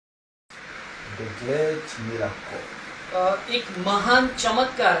The great miracle. એક મહાન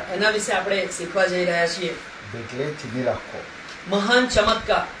ચમત્કાર એના વિશે આપણે શીખવા જઈ રહ્યા છીએ. The great miracle. મહાન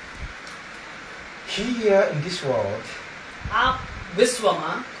ચમત્કાર. Here in this world, આ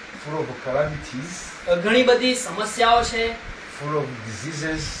વિશ્વમાં full of calamities, ઘણી બધી સમસ્યાઓ છે, full of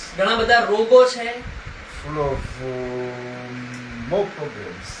diseases, ઘણા બધા રોગો છે, full of more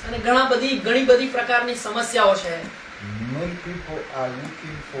problems. અને ઘણી બધી પ્રકારની સમસ્યાઓ છે. Many people are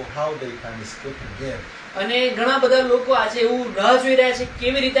looking for how they can escape again. અને ઘણા બધા લોકો આજે એવું રાહ જોઈ રહ્યા છે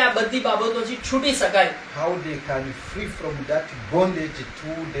કેવી રીતે આ બધી બાબતોથી છૂટી શકાય. How they can free from that bondage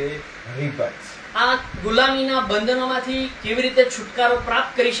to the rebirth. આ ગુલામીના બંધનોમાંથી કેવી રીતે છુટકારો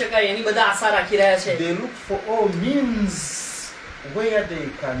પ્રાપ્ત કરી શકાય એની બધા આશા રાખી રહ્યા છે. They look for all means where they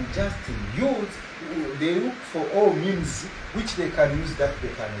can just use. They look for all means which they can use that they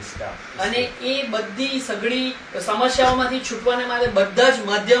can escape. અને એ બધી સગળી સમસ્યાઓમાંથી છૂટવાને માટે બધા જ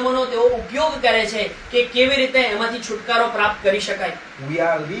માધ્યમોનો તેઓ ઉપયોગ કરે છે કે કેવી રીતે એમાંથી છુટકારો પ્રાપ્ત કરી શકાય. We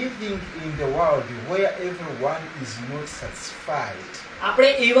are living in the world where everyone is not satisfied. આપણે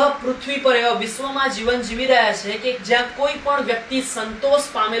એવા પૃથ્વી પર એવા વિશ્વમાં જીવન જીવી રહ્યા છે કે જ્યાં કોઈ પણ વ્યક્તિ સંતોષ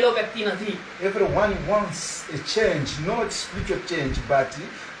પામેલો વ્યક્તિ નથી. Everyone wants a change, not spiritual change but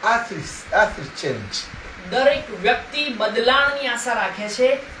earthly change. દરેક વ્યક્તિ બદલાણની આશા રાખે છે,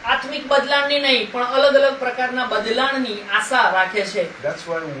 આત્મિક બદલાણની નહીં પણ અલગ અલગ પ્રકારના બદલાણની આશા રાખે છે. That's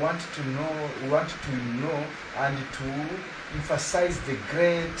why we want to know and to emphasize the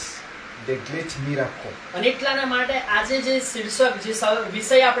great miracle. અને એટલાના માટે આજે જે શીર્ષક જે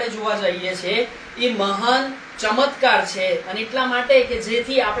વિષય આપણે જોવા જઈએ છે એ મહાન ચમત્કાર છે. અને એટલા માટે કે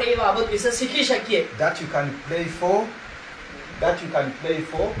જેથી આપણે એ બાબત વિશે શીખી શકીએ. That you can pray for.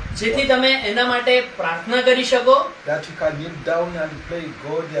 જેથી તમે એના માટે પ્રાર્થના કરી શકો. That you can kneel down and pray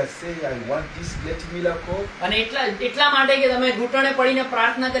God and say I want this great miracle. અને એટલા માટે કે તમે ઘૂંટણે પડીને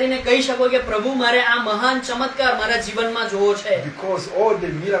પ્રાર્થના કરીને કહી શકો કે પ્રભુ મારે આ મહાન ચમત્કાર મારા જીવનમાં જોવો છે. Because all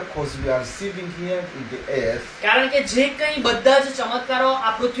the miracles we are receiving here in the earth, કારણ કે જે કંઈ બધા જ ચમત્કારો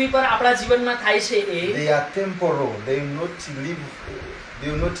આ પૃથ્વી પર આપણા જીવનમાં થાય છે they are temporal. They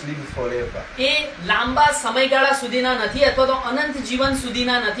will not live forever. એ લાંબા સમયગાળા સુધીના નથી અથવા તો અનંત જીવન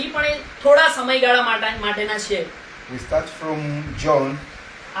સુધીના નથી પણ એ થોડા સમયગાળા માટેના છે. We start from John.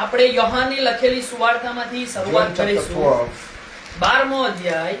 આપણે યોહાનની લખેલી સુવાર્તામાંથી શરૂઆત કરીશું. 12મો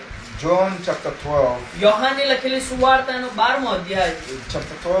અધ્યાય. John chapter 12. યોહાનની લખેલી સુવાર્તાનો 12મો અધ્યાય.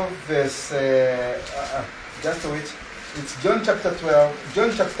 Chapter 12 verse just wait. It's John chapter 5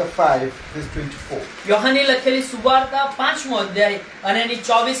 verse 24. યોહાનની લખેલી સુવાર્તા 5મો અધ્યાય અને એની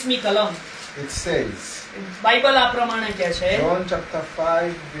 24મી કલમ. It says, બાઇબલ આ પ્રમાણે કહે છે. John chapter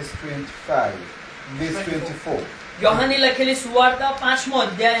 5 verse 24. યોહાનની લખેલી સુવાર્તા 5મો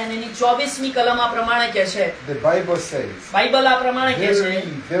અધ્યાય અને એની 24મી કલમ આ પ્રમાણે કહે છે. The Bible says, બાઇબલ આ પ્રમાણે કહે છે.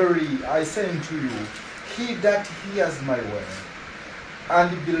 Verily I say unto you, he that hears my word and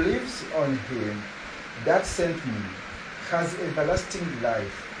believes on him that sent me has everlasting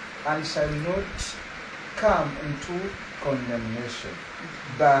life and shall not come into condemnation,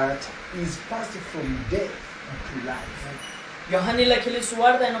 but is passed from death unto life. યોહાનની લખેલી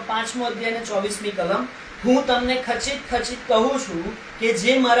સુવાર્તા એનો 5મો અધ્યાય અને 24મી કલમ. હું તમને ખચિત કહું છું કે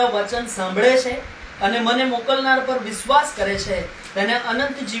જે મારા વચન સાંભળે છે અને મને મોકલનાર પર વિશ્વાસ કરે છે તેને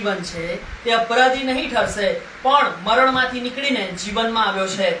અનંત જીવન છે. તે અપરાધી નહીં ઠરશે પણ મરણમાંથી નીકળીને જીવનમાં આવ્યો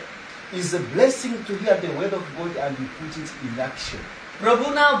છે. Is a blessing to hear the word of God and put it in action.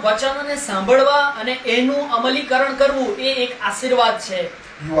 પ્રભુના વચનોને સાંભળવા અને એનું અમલીકરણ કરવું એ એક આશીર્વાદ છે.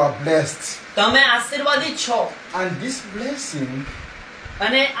 You are blessed. તમે આશીર્વાદિત છો. And this blessing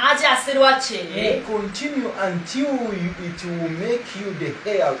અને આ જે આશીર્વાદ છે એ continue until it will make you the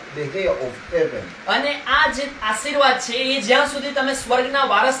heir of heaven. અને આ જે આશીર્વાદ છે એ જ્યાં સુધી તમે સ્વર્ગના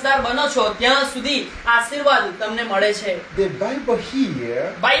વારસદાર બનો છો ત્યાં સુધી આશીર્વાદ તમને મળે છે. The Bible here,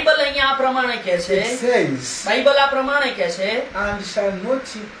 બાઇબલ અહીંયા આ પ્રમાણે કહે છે. it says, બાઇબલ આ પ્રમાણે કહે છે, and shall not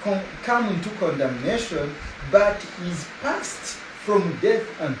come into condemnation, but is passed from death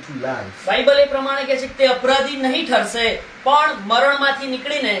unto life. Bible એ પ્રમાણે કહે છે કે તે અપરાધી નહીં ઠરશે પણ મરણમાંથી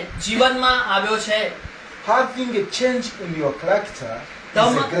નીકળીને જીવનમાં આવ્યો છે. Having a change in your character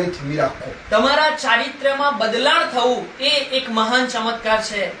is a great miracle. તમારા ચારિત્ર્યમાં બદલાણ થવું એ એક મહાન ચમત્કાર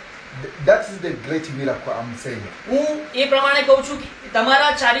છે. That is the great miracle I'm saying. હું એ પ્રમાણે કહું છું કે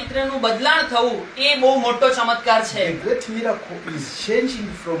તમારા ચારિત્ર્યનું બદલાણ થવું એ બહુ મોટો ચમત્કાર છે. The great miracle is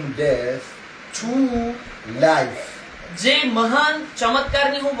changing from death to life. જે મહાન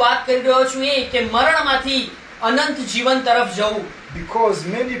ચમત્કારની હું વાત કરી રહ્યો છું એ કે મરણમાંથી અનંત જીવન તરફ જવું. Because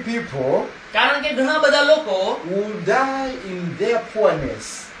many people કારણ કે ઘણા બધા લોકો will die in their poorness,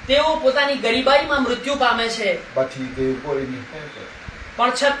 તેઓ પોતાની ગરીબાઈમાં મૃત્યુ પામે છે but they go in heaven.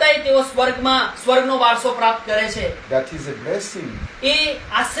 પણ છતાંય તેઓ સ્વર્ગનો વારસો પ્રાપ્ત કરે છે. That is a blessing. એ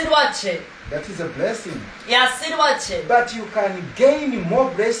આશીર્વાદ છે. That is a blessing. એ આશીર્વાદ છે. But you can gain more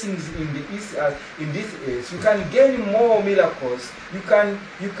blessings in this age. You can gain more miracles. You can.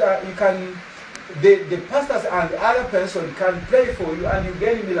 The pastors and other person can pray for you and you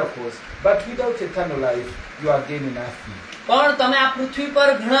gain miracles. But without eternal life, you are gaining nothing. પણ તમે આ પૃથ્વી પર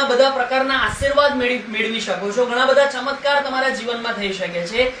ઘણા બધા પ્રકારના આશીર્વાદ મેળવી શકો છો. ઘણા બધા ચમત્કાર તમારા જીવનમાં થઈ શકે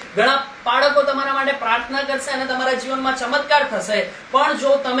છે. ઘણા બાળકો તમારા માટે પ્રાર્થના કરશે અને તમારા જીવનમાં ચમત્કાર થશે. પણ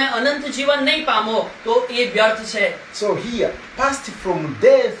જો તમે અનંત જીવન નહીં પામો તો એ વ્યર્થ છે. So here, passed from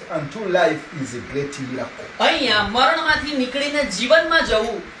death unto life is a great miracle. અહીંયા મરણમાંથી નીકળીને જીવનમાં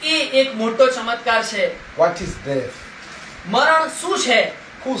જવું એ એક મોટો ચમત્કાર છે. What is death? મરણ શું છે?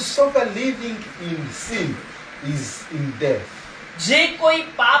 Whosoever living in sin is in death. જે કોઈ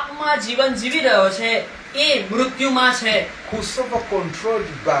પાપમાં જીવન જીવી રહ્યો છે એ મૃત્યુમાં છે. Whosoever controlled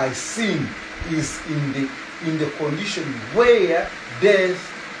by sin is in the condition where death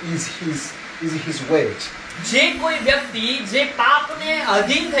is his wage. જે કોઈ વ્યક્તિ જે પાપને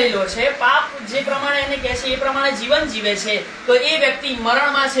અધીન થયેલો છે, પાપ જે પ્રમાણે એને કહે છે એ પ્રમાણે જીવન જીવે છે, તો એ વ્યક્તિ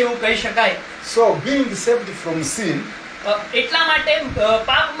મરણમાં છે એવું કહી શકાય. So being saved from sin, એટલા માટે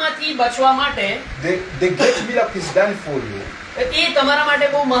પાપમાંથી બચવા માટે the great miracle is done for you. એ તમારા માટે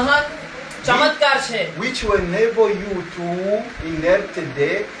બહુ મહાન ચમત્કાર છે. Which will enable you to inherit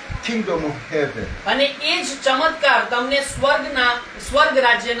the kingdom of heaven. અને એ જ ચમત્કાર તમને સ્વર્ગ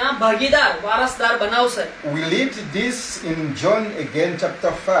રાજ્યના ભાગીદાર વારસદાર બનાવશે. We read this in John again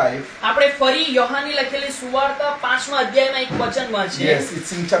chapter 5. આપણે ફરી યોહાનની લખેલી સુવાર્તા 5મા અધ્યાયમાં એક વચન વાંચીએ. Yes,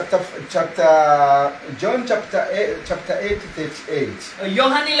 it's in John chapter 8:38.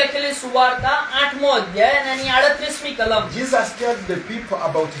 યોહાનની લખેલી સુવાર્તા 8મો અધ્યાય અને એની 38મી કલમ. Jesus tells the people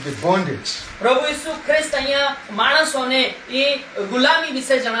about the bondage. પ્રભુ ઈસુ ખ્રિસ્ત અહીંયા માણસોને એ ગુલામી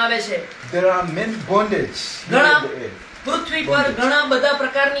વિશે જણાવે છે. There are many bondage. પૃથ્વી પર ઘણા બધા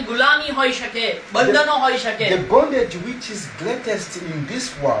પ્રકારની ગુલામી હોઈ શકે, બંધનો હોઈ શકે. The bondage which is greatest in this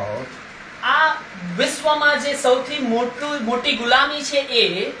world, આ વિશ્વમાં જે સૌથી મોટી ગુલામી છે એ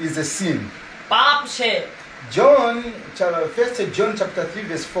is a sin. પાપ છે. First John chapter 3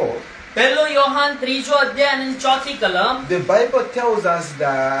 verse 4. પહેલો યોહાન 3જો અધ્યાય અને 4થી કલમ. The Bible tells us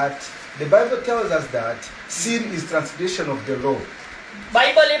that sin is transgression of the law.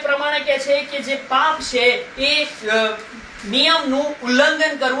 Bible એ પ્રમાણે કહે છે કે જે પાપ છે એ નિયમનું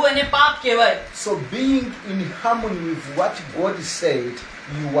ઉલ્લંઘન કરવું એને પાપ કહેવાય. So being in harmony with what God said,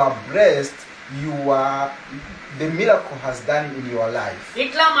 you are blessed, the miracle has done in your life.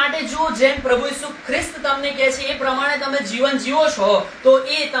 એટલા માટે જો જેમ પ્રભુ ઈસુ ખ્રિસ્ત તમને કહે છે એ પ્રમાણે તમે જીવન જીવો છો તો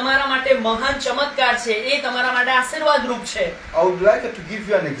એ તમારા માટે મહાન ચમત્કાર છે. એ તમારા માટે આશીર્વાદ રૂપ છે. I would like to give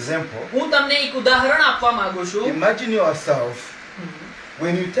you an example. હું તમને એક ઉદાહરણ આપવા માંગુ છું. Imagine yourself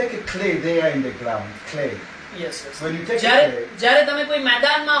when you take a clay there in the ground, clay. Yes. When you take clay, જ્યારે તમે કોઈ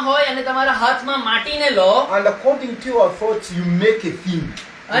મેદાનમાં હોય અને તમારા હાથમાં માટીને લો and according to your thoughts you make a thing.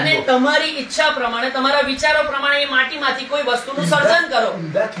 અને તમારી ઈચ્છા પ્રમાણે તમારા વિચારો પ્રમાણે એ માટીમાંથી કોઈ વસ્તુનું સર્જન કરો. In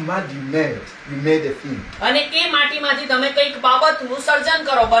that mud you made a thing. અને એ માટીમાંથી તમે કંઈક બાબતનું સર્જન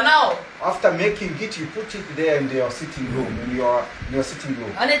કરો, બનાવો. After making it, you put it there in your sitting room, in your sitting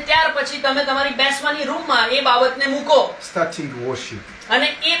room. અને ત્યાર પછી તમે તમારી બેસવાની રૂમમાં એ બાબતને મૂકો. Starting worship. અને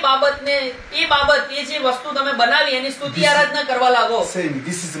એ બાબત એ જે વસ્તુ તમે બનાવી એની સ્તુતિ આરાધના કરવા લાગો. Saying,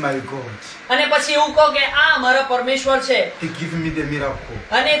 this is my God. અને પછી એવું કહો કે આ મારા પરમેશ્વર છે. He give me the miracle.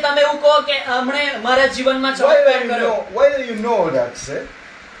 અને તમે એવું કહો કે હમણે મારા જીવનમાં ચમત્કાર કર્યો. Whether you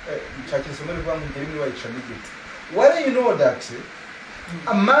know that,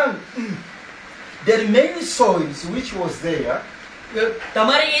 among the remaining soils which was there,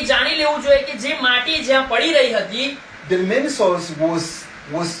 તમારે એ જાણી લેવું જોઈએ કે જે માટી જ્યાં પડી રહી હતી the remaining soils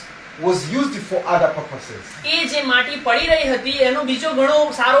was used for other purposes. એ જે માટી પડી રહી હતી એનો બીજો ઘણો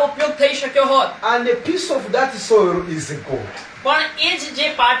સારો ઉપયોગ થઈ શક્યો હોત. And a piece of that soil is a God. પણ એ જે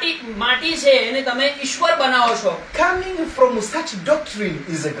માટી છે એને તમે ઈશ્વર બનાવો છો. Coming from such doctrine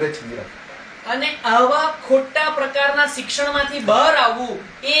is a great miracle. અને આવા ખોટા પ્રકારના શિક્ષણમાંથી બહાર આવવું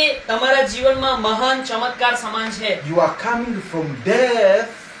એ તમારા જીવનમાં મહાન ચમત્કાર સમાન છે. You are coming from death.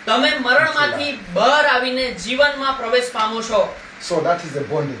 તમે મરણમાંથી બહાર આવીને જીવનમાં પ્રવેશ પામો છો. So that is the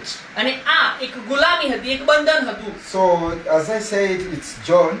bondage. અને આ એક ગુલામી હતી, એક બંધન હતું. So as I said, it's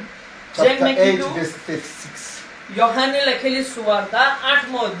John chapter 8 verse 36. યોહાનની લખેલી સુવાર્તા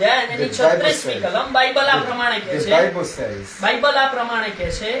 8મો અધ્યાય અને એની 36મી કલમ. બાઇબલ આ પ્રમાણે કહે છે. બાઇબલ આ પ્રમાણે કહે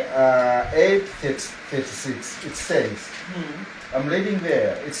છે 8:36. It says, I'm reading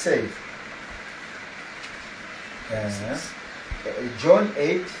there. It says, John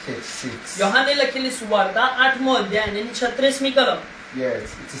 8:36. યોહાનની લખેલી સુવાર્તા 8મો અધ્યાય અને એની 36મી કલમ.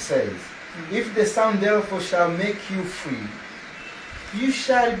 Yes, it says, if the Son therefore shall make you free, you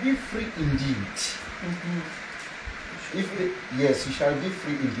shall be free indeed. Yes, you shall be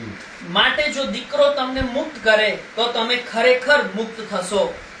free indeed. માટે જો દીકરો તમને મુક્ત કરે તો તમે ખરેખર મુક્ત થશો.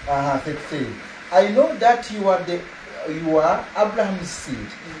 15. I know that you are Abraham's seed,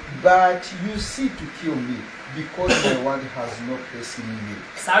 but you seek to kill me because my word has no place in you.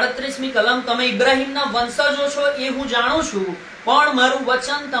 37મી કલમ તમે ઇબ્રાહીમના વંશજો છો એ હું જાણું છું, પણ મારું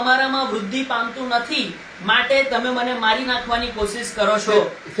વચન તમારામાં વૃદ્ધિ પામતું નથી, માટે તમે મને મારી નાખવાની કોશિશ કરો છો.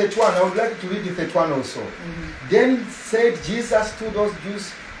 31. I would like to read the 31 also. Then said Jesus to those Jews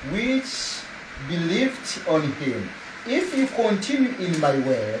which believed on him, if you continue in my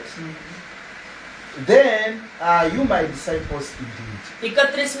word, then are you my disciples indeed.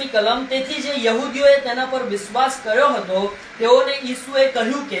 31મી કલમ તેથી જે યહૂદીઓએ તેના પર વિશ્વાસ કર્યો હતો તેઓને ઈસુએ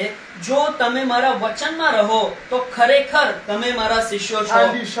કહ્યું કે જો તમે મારા વચનમાં રહો તો ખરેખર તમે મારા શિષ્યો છો.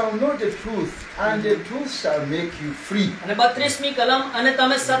 And you shall know the truth, and the truth shall make you free. અને 32મી કલમ અને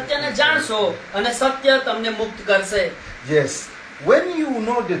તમે સત્યને જાણશો અને સત્ય તમને મુક્ત કરશે. Yes, when you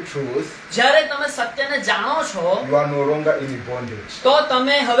know the truth, જ્યારે તમે સત્યને જાણો છો you are no longer in bondage. તો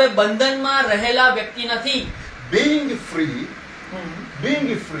તમે હવે બંધનમાં રહેલા વ્યક્તિ નથી. Being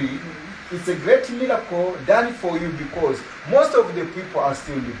free is a great miracle done for you because most of the people are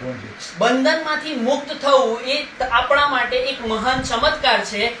still in bondage. બંધનમાંથી મુક્ત થવું એ આપણા માટે એક મહાન ચમત્કાર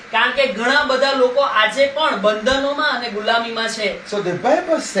છે, કારણ કે ઘણા બધા લોકો આજે પણ બંધનોમાં અને ગુલામીમાં છે. So the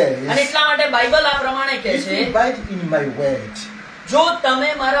Bible says, અને એટલા માટે બાઇબલ આ પ્રમાણે કહે if છે, you abide in my word, જો તમે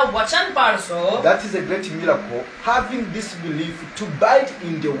મારા વચન પાળશો. That is a great miracle, having this belief to abide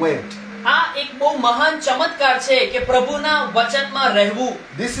in the word. આ એક બહુ મહાન ચમત્કાર છે કે પ્રભુના વચનમાં રહેવું.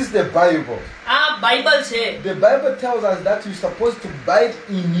 This is the Bible. આ બાઇબલ છે. The Bible tells us that you're supposed to abide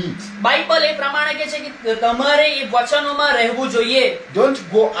in it. Bible એ પ્રમાણે કહે છે કે તમારે એ વચનોમાં રહેવું જોઈએ. Don't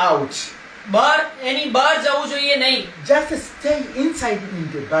go out. એની બહાર જવું જોઈએ નહીં. Just stay inside in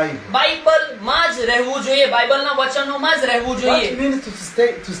the Bible. બાઇબલમાં જ રહેવું જોઈએ, બાઇબલના વચનોમાં જ રહેવું જોઈએ. What means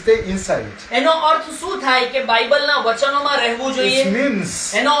to stay inside? એનો અર્થ શું થાય કે બાઇબલના વચનોમાં રહેવું જોઈએ? It means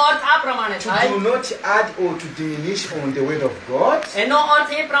એનો અર્થ આ પ્રમાણે થાય, to do not add or to diminish on the word of God. એનો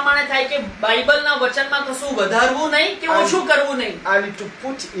અર્થ એ પ્રમાણે થાય કે બાઇબલના વચનમાં કશું વધારવું નહીં કે ઓછું કરવું નહીં. And to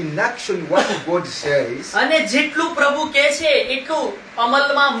put in action what God says. અને જેટલું પ્રભુ કહે છે એટલું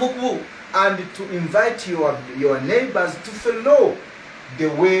અમલમાં મૂકવું. And to invite your neighbors to follow the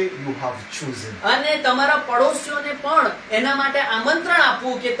way you have chosen. અને તમારા પડોશીઓને પણ એના માટે આમંત્રણ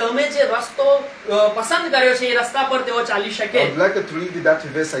આપવું કે તમે જે રસ્તો પસંદ કર્યો છે એ રસ્તા પર તેઓ ચાલી શકે. I would like to read that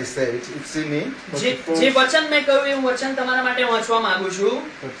verse I said. It's in me. જે વચન મેં કહ્યું એ વચન તમારા માટે વાંચવા માંગુ છું.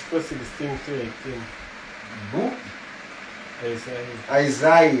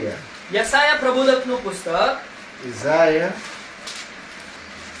 Isaiah. યશાયા પ્રભુદત્તનું પુસ્તક. Isaiah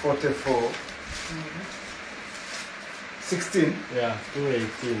 44. 16. Yeah,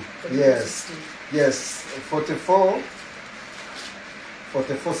 2:18. Yes,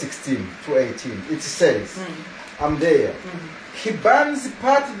 44:16 to 18. It says, I'm there. He burns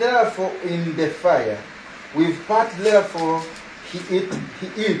part therefore in the fire, with part therefore he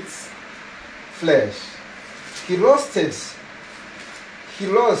eats flesh. He lost,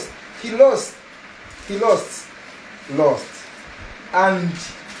 and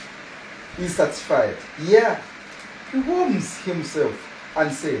is satisfied. Yeah, he warms himself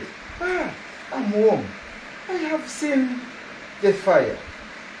and said, I'm warm. I have seen the fire,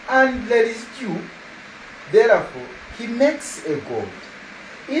 and there is dew. Therefore, he makes a god,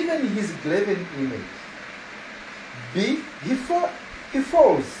 even his graven image. He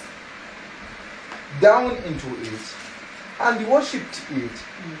falls down into it, and worshipped it,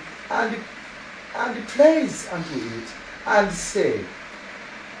 and prays unto it, and say,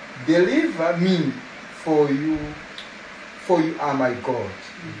 deliver me, for you are my God.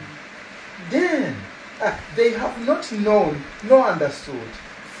 Then they have not known nor understood,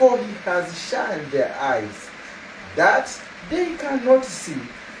 for he has shined their eyes, that they cannot see,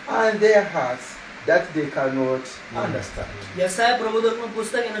 and their hearts that they cannot understand. યશાયા પ્રભુદત્તનું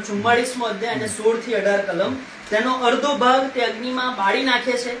પુસ્તક એનો 44મો અધ્યાય અને 16 થી 18 કલમ. તેનો અડધો ભાગ તે અગ્નિમાં બાળી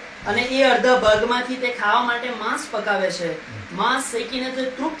નાખે છે અને એ અડધા ભાગમાંથી તે ખાવા માટે માંસ પકાવે છે. માંસ શેકીને તે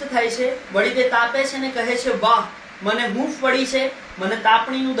તૃપ્ત થાય છે, વળી તે તાપે છે અને કહે છે, વાહ, મને હૂંફ પડી છે, મને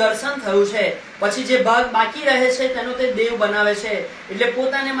તાપણીનું દર્શન થયું છે. પછી જે ભાગ બાકી રહે છે તેનો તે દેવ બનાવે છે, એટલે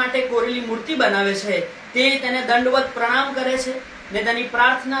પોતાને માટે કોરેલી મૂર્તિ બનાવે છે. તે તેને દંડવત પ્રણામ કરે છે. ને તેની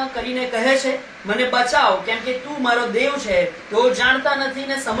પ્રાર્થના કરીને કહે છે, મને બચાવ, કેમ કે તું મારો દેવ છે. તેઓ જાણતા નથી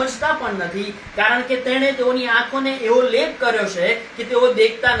ને સમજતા પણ નથી, કારણ કે તેણે તેઓની આંખોને એવો લેપ કર્યો છે કે તેઓ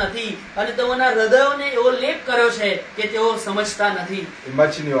દેખતા નથી, અને તેઓના હૃદયોને એવો લેપ કર્યો છે કે તેઓ સમજતા નથી.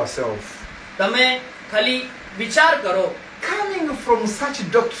 Imagine yourself તમે ખાલી વિચાર કરો, coming from such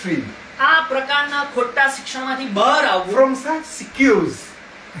doctrine, આ પ્રકારના ખોટા શિક્ષણમાંથી બહાર આવવું, from such skills,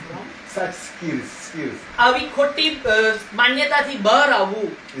 આવી ખોટી માન્યતાથી બહાર આવવું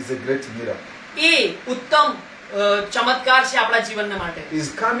is a great miracle. એ ઉત્તમ ચમત્કાર છે આપણા જીવનના માટે. Is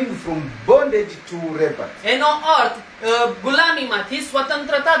coming from bondage to liberty. એનો અર્થ ગુલામીમાંથી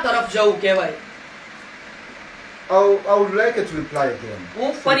સ્વતંત્રતા તરફ જવું કહેવાય. I would like to reply again. હું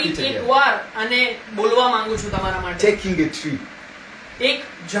ફરી એકવાર અને બોલવા માંગુ છું તમારા માટે. Taking a tree, એક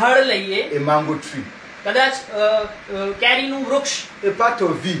ઝાડ લઈએ, a mango tree, કદાચ કેરીનું વૃક્ષ, a part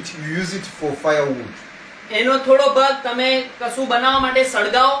of it you use it for firewood. એનો થોડો ભાગ તમે કશું બનાવવા માટે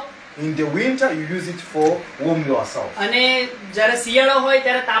સળગાવો. In the winter you use it for warm yourself. અને જ્યારે શિયાળો હોય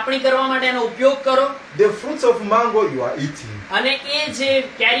ત્યારે તાપણી કરવા માટે એનો ઉપયોગ કરો. The fruits of mango you are eating. અને એ જે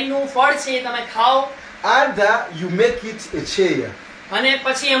કેરીનું ફળ છે એ તમે ખાઓ. And you make it a chair. અને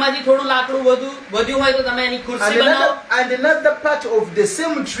પછી એમાંથી થોડું લાકડું વધ્યું હોય તો તમે એની ખુરશી બનાવો. And another part of the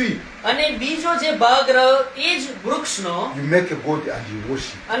same tree. અને બીજો જે ભાગ રહ્યો એ જ વૃક્ષનો you make a god and you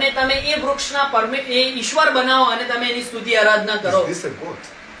worship. અને તમે એ વૃક્ષના એ ઈશ્વર બનાવો અને તમે એની સ્તુતિ આરાધના કરો. Is this a god?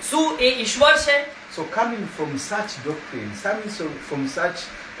 શું એ ઈશ્વર છે? So coming from such doctrine, coming from such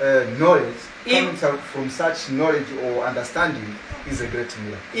knowledge, coming from such knowledge or understanding is a great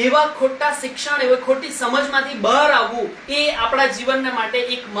miracle. એવા ખોટા શિક્ષણ, એવા ખોટી સમજમાંથી બહાર આવવું એ આપણા જીવનના માટે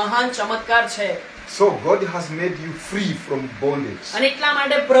એક મહાન ચમત્કાર છે. So God has made you free from bondage. અને એટલા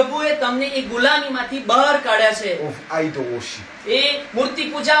માટે પ્રભુએ તમને એ ગુલામીમાંથી બહાર કાઢ્યા છે. Of idol worship. એ મૂર્તિ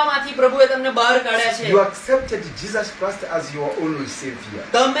પૂજામાંથી પ્રભુએ તમને બહાર કાઢ્યા છે. You accepted Jesus Christ as your only savior.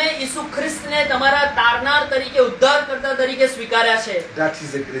 તમે ઈસુ ખ્રિસ્તને તમારા તારનાર તરીકે, ઉદ્ધારકર્તા તરીકે સ્વીકાર્યા છે. That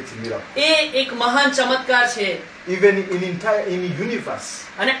is a great miracle. એ એક મહાન ચમત્કાર છે. Even in universe.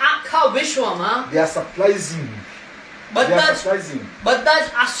 અને આખા વિશ્વમાં they are surprising. બધા જ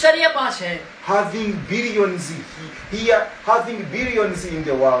આશ્ચર્યમાં છે. Having billions here, having billions in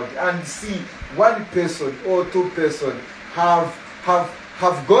the world, and see one person or two person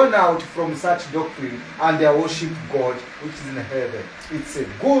have gone out from such doctrine and they worship God which is in heaven. It's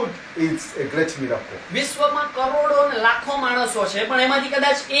a great miracle. વિશ્વમાં કરોડો અને લાખો માણસો છે, પણ એમાંથી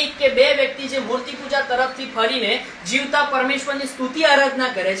કદાચ એક કે બે વ્યક્તિ જે મૂર્તિ પૂજા તરફથી ફરીને જીવતા પરમેશ્વરની સ્તુતિ આરાધના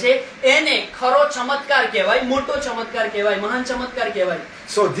કરે છે, એને ખરો ચમત્કાર કહેવાય, મોટો ચમત્કાર કહેવાય, મહાન ચમત્કાર કહેવાય.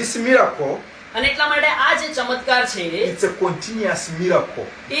 So this miracle, અને એટલા માટે આ જે ચમત્કાર છે, it's a continuous miracle.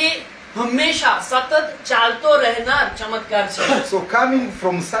 એ હંમેશા સતત ચાલતો રહેનાર ચમત્કાર છે. So coming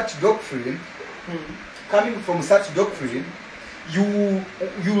from such doctrine,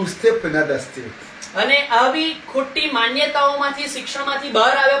 you step another step. અને આવી ખોટી માન્યતાઓમાંથી, શિક્ષણમાંથી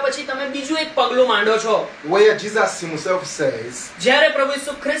બહાર આવ્યા પછી તમે બીજું એક પગલું માંડો છો. Where Jesus himself says, જ્યારે પ્રભુ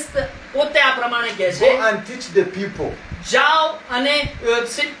ઈસુ ખ્રિસ્ત પોતે આ પ્રમાણે કહે છે, go and teach the people. જાઓ અને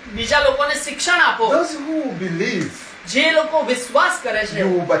બીજા લોકોને શિક્ષણ આપો. Those who believe, જે લોકો વિશ્વાસ કરે છે,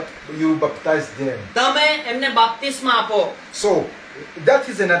 you baptize them. તમે એમને બાપ્તિસ્મા આપો. So that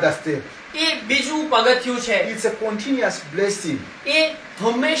is another step. એ બીજું પગથિયું છે. It's a continuous blessing. એ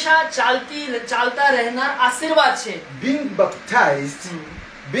હંમેશા ચાલતા રહેનાર આશીર્વાદ છે. Being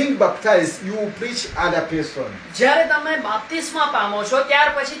baptized, you preach other person. જ્યારે તમે બાપ્તિસ્મા પામો છો ત્યાર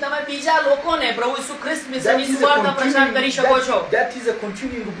પછી તમે બીજા લોકોને પ્રભુ ઈસુ ખ્રિસ્ત વિશેની સુવાર્તા પ્રચાર કરી શકો છો. That is a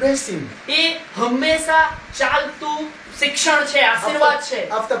continuing blessing. એ હંમેશા ચાલતું શિક્ષણ છે, આશીર્વાદ છે.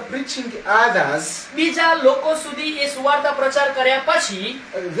 After preaching others, બીજા લોકો સુધી એ સુવાર્તા પ્રચાર કર્યા પછી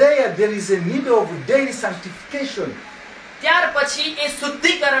there is a need of daily sanctification. ત્યાર પછી એ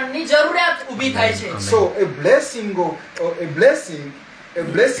શુદ્ધિકરણની જરૂરિયાત ઊભી થાય છે. So a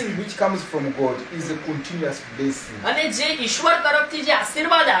blessing which comes from God is a continuous blessing. અને જે ઈશ્વર તરફથી જે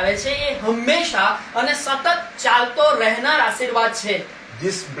આશીર્વાદ આવે છે એ હંમેશા અને સતત ચાલતો રહેનાર આશીર્વાદ છે.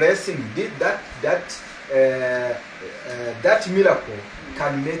 This blessing, that miracle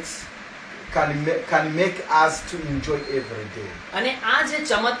can make us to enjoy every day. અને આ જે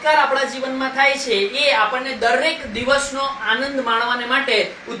ચમત્કાર આપણા જીવનમાં થાય છે એ આપણને દરેક દિવસનો આનંદ માણવાને માટે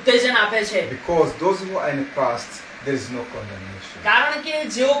ઉત્તેજન આપે છે. Because those who are in Christ, there is no condemnation. કારણ કે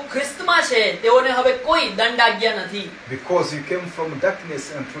જેઓ ખ્રિસ્તમાં છે તેઓને હવે કોઈ દંડાજ્ઞા નથી. Because you came from darkness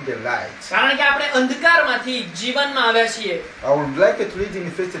into the light. કારણ કે આપણે અંધકારમાંથી જીવનમાં આવ્યા છીએ. I would like to read in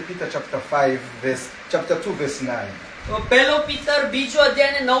 1 Peter chapter 2 verse 9. પહેલો પીતર બીજો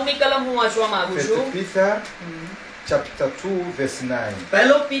અધ્યાય ને 9મી કલમ હું વાંચવા માંગુ છું. 1 Peter chapter 2 verse 9.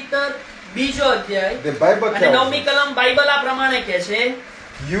 પહેલો પીતર બીજો અધ્યાય The Bible અને tells 9મી us, કલમ બાઇબલ આ પ્રમાણે કહે છે,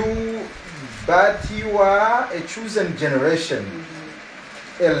 but you are a chosen generation,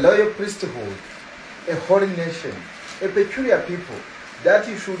 a loyal priesthood, a holy nation, a peculiar people, that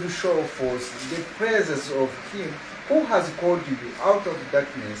you should show forth the praises of him who has called you out of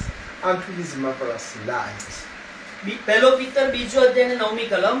darkness unto his marvelous light. પહેલો પિત્તર બીજો અધ્યાય અને 9મી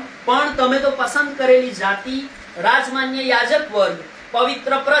કલમ, પણ તમે તો પસંદ કરેલી જાતિ, રાજમાન્ય યાજક વર્ગ,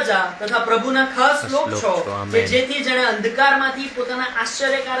 પવિત્ર પ્રજા તથા પ્રભુના ખાસ લોક છો, કે જેથી જેણે અંધકારમાંથી પોતાના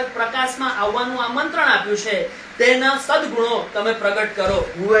આશ્ચર્યકારક પ્રકાશમાં આવવાનું આમંત્રણ આપ્યું છે, તેના સદગુણો તમે પ્રગટ કરો.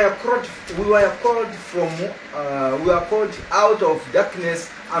 We were called out of darkness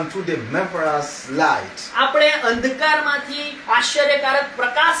unto the marvelous light. આપણે અંધકારમાંથી આશ્ચર્યકારક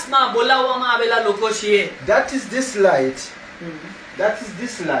પ્રકાશમાં બોલાવવામાં આવેલા લોકો છીએ. That is this light.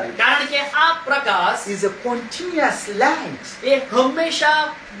 કારણ કે આ પ્રકાશ is a continuous light. એ હંમેશા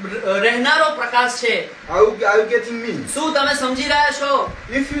રહેનારો પ્રકાશ છે. Are you getting me? શું તમે સમજી રહ્યા છો?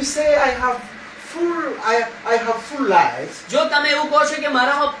 If you say I have full light, જો તમે એવું કહો છો કે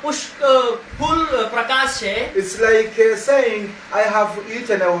મારામાં ફૂલ પ્રકાશ છે, it's like saying I have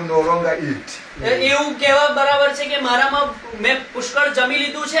eaten, I will no longer eat. એવું કહેવા બરાબર છે કે મારામાં મેં પુષ્કળ જમી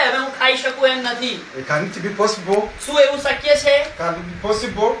લીધું છે, હવે હું ખાઈ શકું એમ નથી. Can it be possible? શું એવું શક્ય છે? Can it be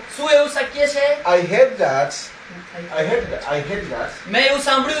possible? શું એવું શક્ય છે? I heard that. મેં એવું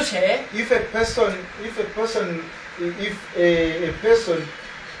સાંભળ્યું છે, if a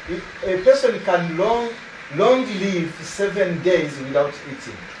person can long live 7 days without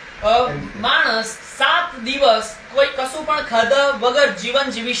eating. માણસ 7 દિવસ કોઈ કશું પણ ખાધા વગર જીવન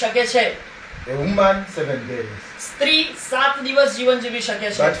જીવી શકે છે. A woman 7 days. સ્ત્રી 7 દિવસ જીવન જીવી શકે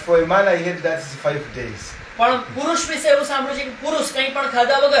છે. But for a man I heard that is 5 days. પણ પુરુષ વિશે એવું સાંભળ્યું છે કે પુરુષ કંઈ પણ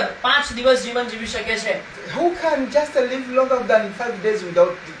ખાધા વગર 5 દિવસ જીવન જીવી શકે છે. Who can just live longer than 5 days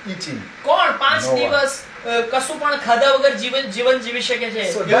without eating? કોણ 5 દિવસ કશું પણ ખાધા વગર જીવન જીવી શકે છે?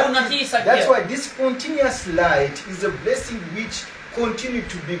 એવું નથી શક્ય. That's why this continuous light is a blessing which continue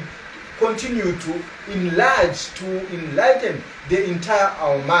to enlighten the entire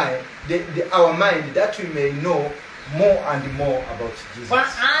our mind that we may know more and more about Jesus. પણ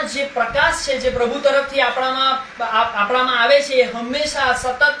આ જે પ્રકાશ છે જે પ્રભુ તરફથી આપણામાં આવે છે એ હંમેશા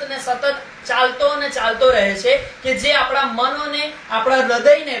સતત ને સતત ચાલતો રહે છે કે જે આપણા મનોને આપણા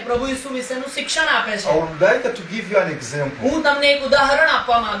હૃદયને પ્રભુ ઈસુ વિશેનું શિક્ષણ આપે છે. I would like to give you an example. હું તમને એક ઉદાહરણ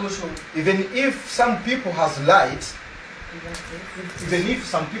આપવા માંગુ છું. Even if some people has light,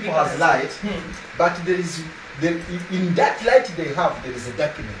 but in that light they have, there is a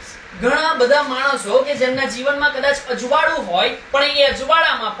darkness. ઘણા બધા માણસો કે જેમના જીવનમાં કદાચ અજવાળું હોય, પણ એ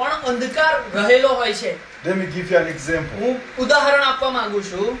અજવાળામાં પણ અંધકાર રહેલો હોય છે. Let me give you an example. હું ઉદાહરણ આપવા માંગુ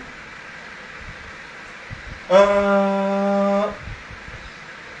છું.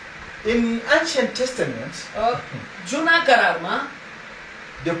 In ancient testament, જૂના કરારમાં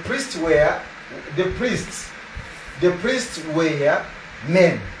the priests were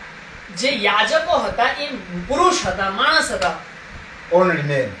men. જે યાજકો હતા એ પુરુષ હતા, માણસ હતા. Only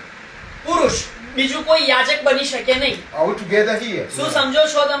men. પુરુષ, બીજું કોઈ યાજક બની શકે નહીં. Are we together here? શું સમજો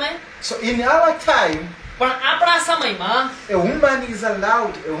છો તમે? So in our time, પણ આપણા સમયમાં a woman is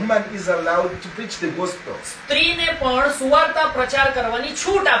allowed to preach the gospel. સ્ત્રીને પણ સુવાર્તા પ્રચાર કરવાની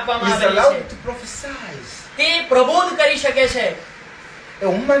છૂટ આપવામાં Is આવેલી allowed છે. to prophesy. તે પ્રબોધ કરી શકે છે. A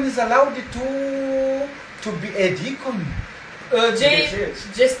woman is allowed to be a deacon.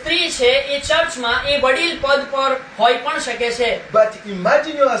 જે સ્ત્રી છે એ ચર્ચમાં એ વડીલ પદ પર હોઈ પણ શકે છે. But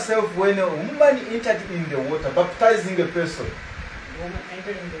imagine yourself when a woman entered in the water, baptizing a person.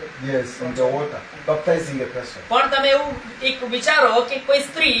 Yes, in the water, baptizing a person. પણ તમે એવું એક વિચારો કે કોઈ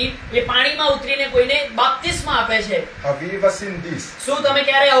સ્ત્રી એ પાણીમાં ઉતરીને કોઈને બાપ્તિસ્મા આપે છે. Have you ever seen this? શું તમે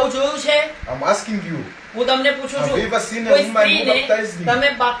ક્યારે આવું જોયું છે? I'm asking you. હું તમને પૂછું Have છું, you ever seen a કોઈ woman who સ્ત્રીને baptized me? તમે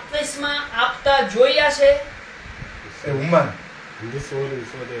બાપ્તિસ્મા આપતા જોયા છે? A woman. This one is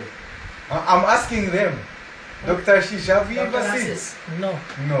for them. I'm asking them. Dr. Ashish, have you ever seen? No.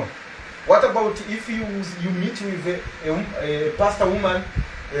 No. What about if you meet with a pastor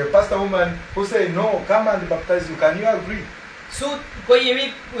woman who say no, come and baptize you? Can you agree? શું કોઈ એવી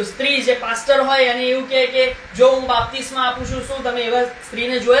સ્ત્રી જે pastor હોય અને એવું કહે કે જો હું બાપ્તિસ્મા આપું છું, શું તમે એવા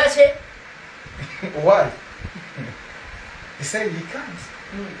સ્ત્રીને જોયા છે? Why? He said he can't.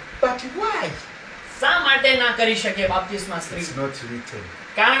 But why? શા માટે ના કરી શકે બાપ્તિસ્મા સ્ત્રી? It's not written.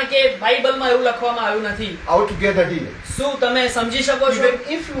 કારણ કે બાઇબલમાં એવું લખવામાં આવ્યું નથી. All together here. શું તમે સમજી શકો છો?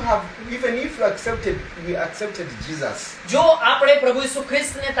 Even if we accepted Jesus. જો આપણે પ્રભુ ઈસુ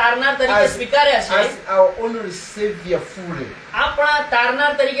ખ્રિસ્તને તારનાર તરીકે સ્વીકાર્યા છે, as our only savior fully. આપણા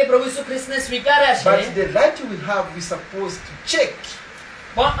તારનાર તરીકે પ્રભુ ઈસુ ખ્રિસ્તને સ્વીકાર્યા છે. But the light we have, we supposed to check.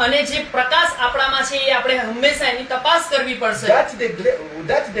 પણ અને જે પ્રકાશ આપણામાં છે એ આપણે હંમેશા એની તપાસ કરવી પડશે.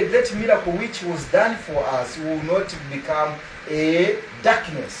 That the great miracle which was done for us will not become a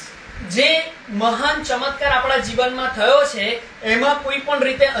darkness. જે મહાન ચમત્કાર આપણા જીવનમાં થયો છે એમાં કોઈ પણ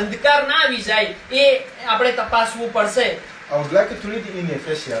રીતે અંધકાર ના આવી જાય એ આપણે તપાસવું પડશે. I would like to read in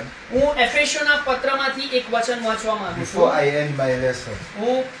Ephesians હું એફેસોના પત્રમાંથી એક વચન વાંચવા માંગુ before છું. I end my lesson.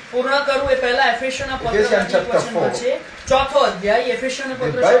 હું પૂર્ણ કરું એ પહેલા એફેસોના પત્રમાંથી એક વચન વાંચીએ. ચોથો અધ્યાય એફેસોના The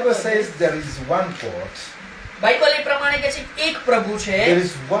પત્ર. Bible says there is one God. Bible એ પ્રમાણે કહે છે એક પ્રભુ છે, There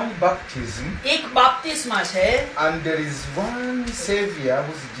is one baptism. એક બાપ્તિસ્મા છે And there is one Savior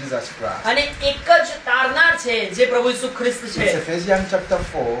who is Jesus Christ. અને એક જ તારનાર છે જે પ્રભુ ઈસુ ખ્રિસ્ત છે. It's Ephesians chapter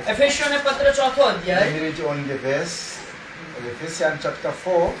 4. એફેસોના પત્ર ચોથો Let અધ્યાય me read on the verse. Ephesians chapter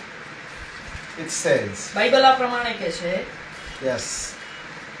 4. It says, Bible આ પ્રમાણે કહે છે. yes,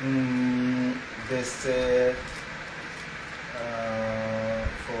 verse 4.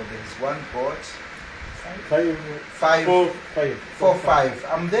 There is one God. 5, 5. 4, 5. 4, 5.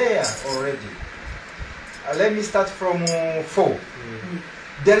 I'm there already. Let me start from 4.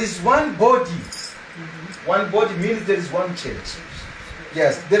 There is one body. One body means there is one church.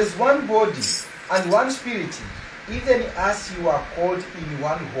 Yes, there is one body and one spirit, even as you are called in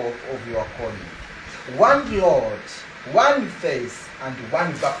one hope of your calling. One Lord, one faith, and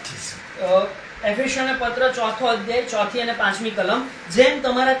one baptism. એફેસોના પત્ર ચોથો અધ્યાય ચોથી અને પાંચમી કલમ. જેમ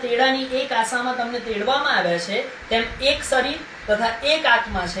તમારા તેડાની એક આશામાં તમને તેડવામાં આવ્યા છે તેમ એક શરીર તથા એક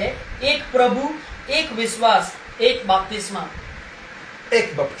આત્મા છે, એક પ્રભુ, એક વિશ્વાસ, એક બાપ્તિસ્મા. Ek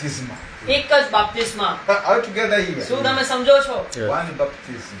baptisma. એક જ બાપ્તિસ્મા. All together here. શું તમે સમજો છો? Yes. One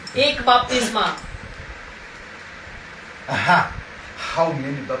baptism. એક બાપ્તિસ્મા. Aha. How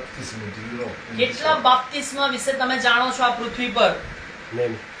many baptisms do you know? in this કેટલા world? બાપ્તિસ્મા વિશે તમે જાણો છો આ પૃથ્વી પર?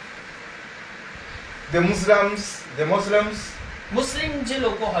 Many. The Muslims મુસ્લિમ જે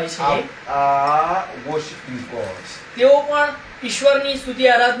લોકો હોય છે are worshiping God. તેઓ પણ ઈશ્વરની સ્તુતિ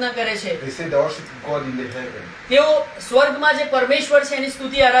આરાધના કરે છે. They say they worship God in the heaven. તેઓ સ્વર્ગમાં જે પરમેશ્વર છે એની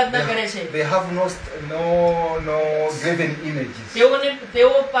સ્તુતિ આરાધના કરે છે. They have no graven images.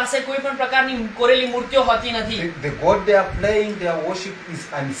 તેઓ પાસે કોઈ પણ પ્રકારની કોરેલી મૂર્તિઓ હોતી નથી. The God they are playing, their worship is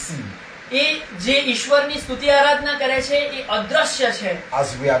unseen. એ જે ઈશ્વરની સ્તુતિ આરાધના કરે છે એ અદ્રશ્ય છે, As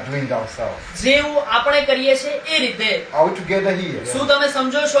we are doing ourselves. જેવું આપણે કરીએ છીએ એ રીતે. Are we together here? શું તમે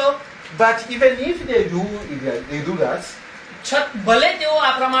સમજો છો? But even if they do that, ભલે તેઓ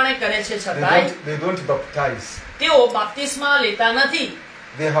આ પ્રમાણે કરે છે છતાંય they don't baptize. તેઓ બાપ્તિસ્મા લેતા નથી.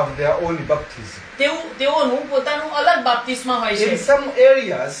 They have their own baptism. તેઓનું પોતાનું અલગ બાપ્તિસ્મા હોય છે. In some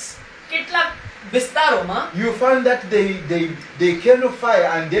areas, કેટલાક વિસ્તારોમાં you find that they kindle fire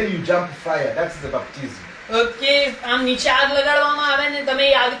and then you jump fire. That's the baptism. કે આમ નીચે આગ લગાડવામાં આવે ને તમે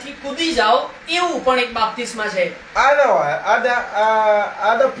એ આગથી કૂદી જાઓ, એવું પણ એક બાપ્તિસ્મા છે.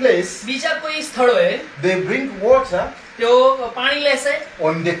 Other place, બીજા કોઈ સ્થળોએ they bring water તેઓ પાણી લેશે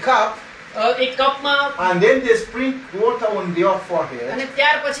on the cup એક કપમાં and then they sprinkle water on their forehead અને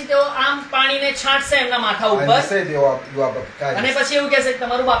ત્યાર પછી તેઓ આમ પાણીને છાંટશે એમના માથા and ઉપર they say you are baptized. અને પછી એવું કહેશે કે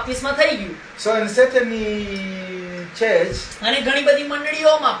તમારું બાપ્તિસ્મા થઈ ગયું. So in certain church, અને ઘણી બધી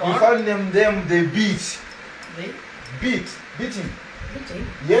મંડળીઓમાં you પણ find them they beating.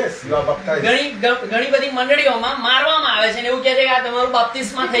 Yes, you are baptized. ઘણી બધી મંડળીઓમાં મારવામાં આવે છે અને એવું કહે છે કે આ તમારું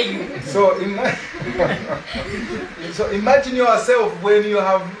બાપ્તિસ્મા થઈ ગયું. So imagine yourself when you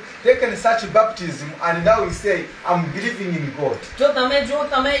have taken such baptism and now you say I'm believing in God. જો તમે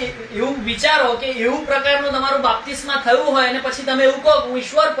એવું વિચારો કે એવું પ્રકારનું તમારું બાપ્તિસ્મા થયું હોય અને પછી તમે એવું કહો હું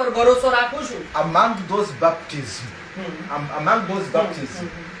ઈશ્વર પર ભરોસો રાખું છું. Among those baptism,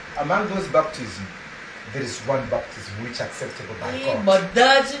 there is one baptism which is acceptable by A God.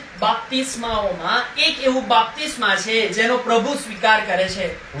 બધા જ બાપ્તિસ્માઓમાં એક એવું બાપ્તિસ્મા છે જેનો પ્રભુ સ્વીકાર કરે છે.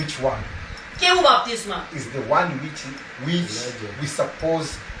 Which one? કેવું બાપ્તિસ્મા? Is the one which we suppose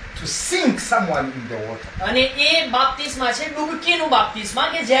to sink someone in the water. અને એ બાપ્તિસ્મા છે ડૂબકીનું બાપ્તિસ્મા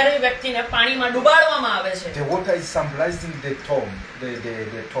કે જ્યારે વ્યક્તિને પાણીમાં ડુબાડવામાં આવે છે. The water is symbolizing the tomb,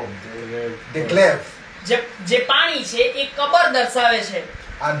 the grave. જે પાણી છે એ કબર દર્શાવે છે.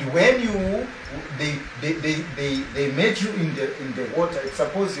 And when they made you in the water,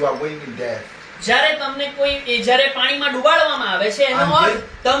 suppose you are going in death. જ્યારે જ્યારે પાણીમાં ડુબાડવામાં આવે છે એનો અર્થ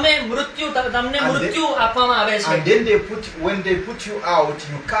તમને મૃત્યુ આપવામાં આવે છે. And then when they put you out,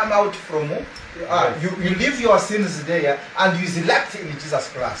 you come out from you leave your sins there and you select in Jesus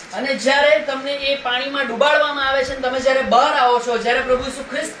Christ. અને જ્યારે તમને એ પાણીમાં ડુબાડવામાં આવે છે અને તમે જ્યારે બહાર આવો છો, જ્યારે પ્રભુ ઈસુ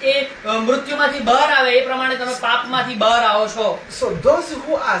ખ્રિસ્ત એ મૃત્યુમાંથી બહાર આવે એ પ્રમાણે તમે પાપમાંથી બહાર આવો છો. So those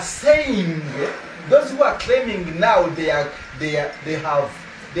who are claiming now they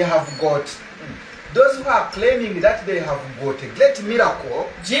have got those who are claiming that they have got a great miracle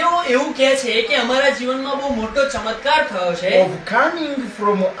જેઓ એવું કહે છે કે અમારા જીવનમાં બહુ મોટો ચમત્કાર થયો છે, of coming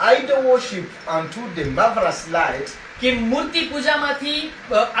from idol worship unto the marvelous light, કે મૂર્તિ પૂજામાંથી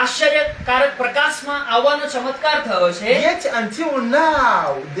આશ્ચર્યકારક પ્રકાશમાં આવવાનો ચમત્કાર થયો છે, yet until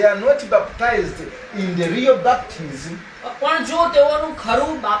now they are not baptized in the real baptism, પણ જો તેઓનું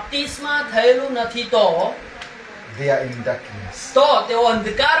ખરું બાપ્તિસ્મા થયેલું નથી તો they are in darkness. તેઓ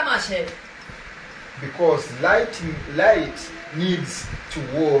અંધકારમાં છે. Because light needs to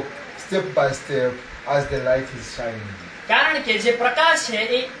walk step by step as the light is shining. કારણ કે જે પ્રકાશ છે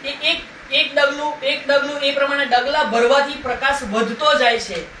એ એક ડગલું એ પ્રમાણે ડગલા ભરવાથી પ્રકાશ વધતો જાય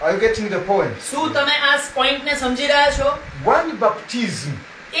છે. Are you getting the point? શું તમે આ પોઈન્ટને સમજી રહ્યા છો? One baptism,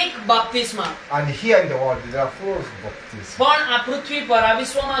 એક બાપ્તિસ્મા, and here in the world there are 4 baptisms. પણ આ પૃથ્વી પર આ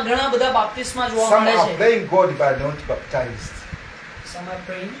વિશ્વમાં ઘણા બધા બાપ્તિસ્મા જોવા Some મળે are છે. praying God but not baptized. Some are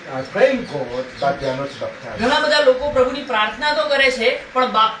praying. Are praying God but they are not baptized. ઘણા બધા લોકો પ્રભુની પ્રાર્થના તો કરે છે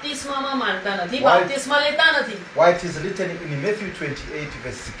પણ બાપ્તિસ્મામાં માનતા નથી, બાપ્તિસ્મા લેતા નથી. Why it is written in Matthew 28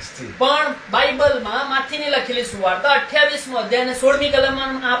 verse 16. પણ બાઇબલમાં માથીની લખેલી સુવાર્તા 28મો અધ્યાય અને 16મી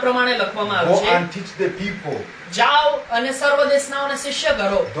કલમમાં આ પ્રમાણે લખવામાં Go આવ્યું છે, and teach the people. જાઓ અને સર્વ દેશનાઓને શિષ્ય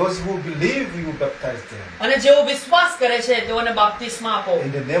કરો, Those who believe, you baptize them. અને જેઓ વિશ્વાસ કરે છે તેઓને બાપ્તિસ્મા આપો,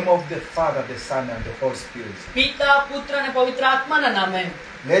 In the name of the Father, the Son, and the Holy Spirit. પિતા, પુત્ર અને પવિત્ર આત્માના નામે.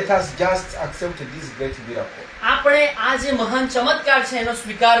 Let us just accept this great miracle આપણે આ જે મહાન ચમત્કાર છે એનો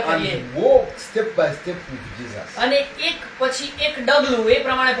સ્વીકાર કરીએ and walk step by step with Jesus. અને એક પછી એક ડગલું એ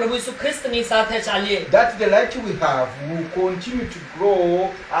પ્રમાણે પ્રભુ ઈસુ ખ્રિસ્તની સાથે ચાલીએ. That the light we have will continue to grow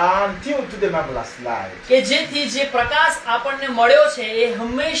until to the marvelous light. કે જેથી જે પ્રકાશ આપણને મળ્યો છે એ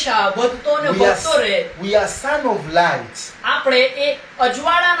હંમેશા વધતો ને વધતો રહે. We are sons of light. આપણે એ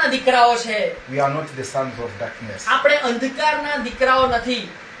અજવાળાના દીકરાઓ છે, We are not the sons of darkness. આપણે અંધકારના દીકરાઓ નથી.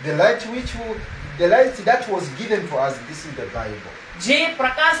 The light that was given to us, this is the Bible. જે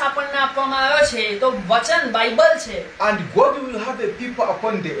પ્રકાશ આપણને આપવામાં આવ્યો છે તો વચન બાઇબલ છે. And God will have a people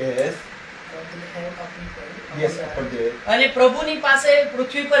upon the earth. Yes, upon the earth. અને પ્રભુની પાસે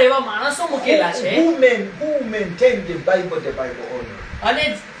પૃથ્વી પર એવા માણસો મૂકેલા છે Who maintain the Bible only.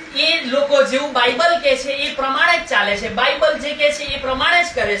 અને એ લોકો જેવું બાઇબલ કહે છે એ પ્રમાણે જ ચાલે છે, બાઇબલ જે કહે છે એ પ્રમાણે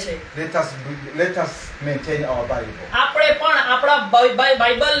જ કરે છે. Let us maintain our Bible. આપણે પણ આપણા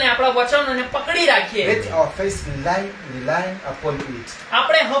બાઇબલને આપણા વચનોને પકડી રાખીએ. Let our faith rely upon it.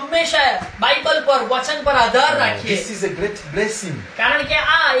 આપણે હંમેશા બાઇબલ પર વચન પર આધાર રાખીએ. This is a great blessing. કારણ કે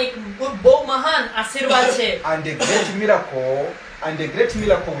આ એક બહુ મહાન આશીર્વાદ છે. And the great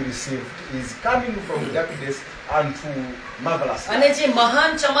miracle we received is coming from darkness unto marvelous light. અને જે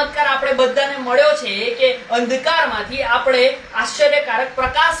મહાન ચમત્કાર આપણે બધાને મળ્યો છે કે અંધકારમાંથી આપણે આશ્ચર્યકારક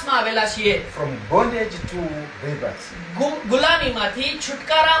પ્રકાશમાં આવેલા છીએ, From bondage to liberty. ગુલામીમાંથી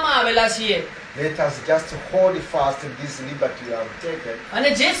છુટકારામાં આવેલા છીએ. Let us just hold fast this liberty we have taken. અને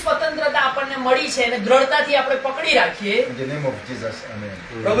જે સ્વતંત્રતા આપણને મળી છે એને દ્રઢતાથી આપણે પકડી રાખીએ. In the name of Jesus, amen.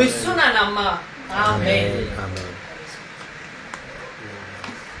 પ્રભુ ઈસુના નામમાં આમેન.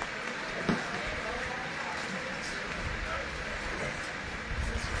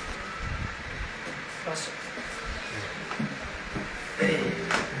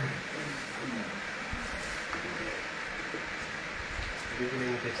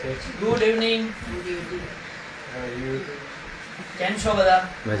 Good evening. કેમ છો બધા?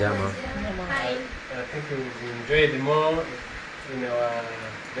 મજામાં. I think you enjoyed more in our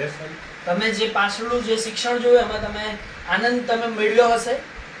lesson. તમે જે પાછળનું જે શિક્ષણ જોયું એમાં તમે આનંદ તમે મેળવ્યો હશે.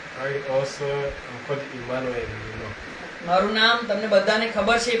 I also am called Emmanuel, you know. મારું નામ તમને બધાને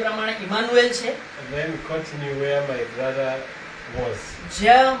ખબર છે એ પ્રમાણે ઇમાનુએલ છે. And then continue where my brother was.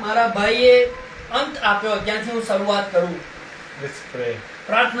 જ્યાં મારા ભાઈએ અંત આપ્યો ત્યાંથી હું શરૂઆત કરું. Let's pray.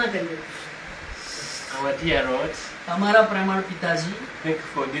 પ્રાર્થના કરીએ. Our dear Lord, અમારા પ્રેમાળ પિતાજી, thank you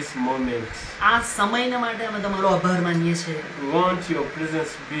for this moment. આ સમયને માટે અમે તમારો આભાર માનીએ છીએ. We want your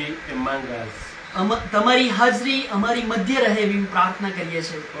presence to be among us. તમારી હાજરી અમારી મધ્ય રહે એવી પ્રાર્થના કરીએ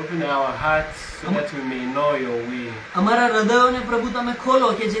છીએ. Open our hearts so that we may know your will. અમારા હૃદયોને પ્રભુ તમે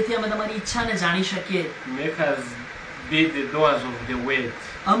ખોલો કે જેથી અમે તમારી ઈચ્છાને જાણી શકીએ. Make us be the doers of the word.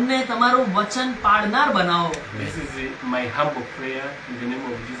 અમને તમારું વચન પાડનાર બનાવો. This is my humble prayer in the name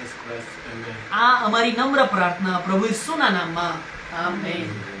of Jesus Christ. Amen. આ અમારી નમ્ર પ્રાર્થના પ્રભુ ઈસુના નામમાં. આમેન.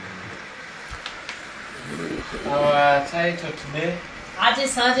 Our title today, આજે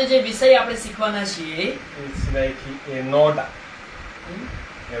સાંજે જે વિષય આપણે શીખવાના છીએ it's like an order,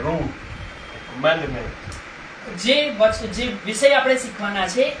 a rule, a commandment. જે વિષય આપણે શીખવાના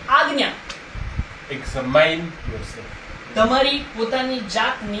છે આજ્ઞા. Examine yourself. તમારી પોતાની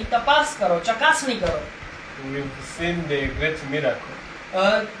જાતની તપાસ કરો, ચકાસણી કરો. We've seen the great miracle.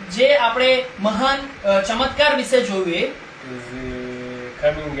 જે આપણે મહાન ચમત્કાર વિશે જોયું is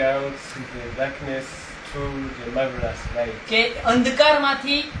coming out of the darkness through the marvelous light. કે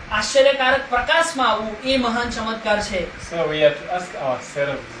અંધકારમાંથી આશ્ચર્યકારક પ્રકાશમાં આવવું એ મહાન ચમત્કાર છે. So we have to ask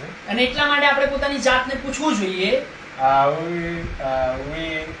ourselves, અને એટલા માટે આપણે પોતાની જાતને પૂછવું જોઈએ, are we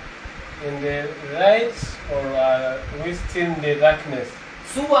in the light or are we still in the darkness?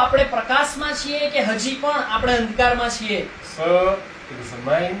 શું આપણે પ્રકાશમાં છીએ કે હજી પણ આપણે અંધકારમાં છીએ? So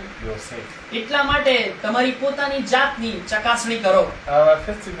examine yourself. એટલા માટે તમારી પોતાની જાતની ચકાસણી કરો. Our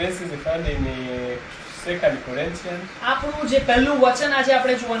first verse is found in 2 Corinthians. આપણું જે પહેલું વચન આજે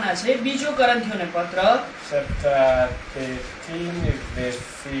આપણે જોવાના છે, બીજો કોરિન્થીઓને પત્ર Chapter 13 verse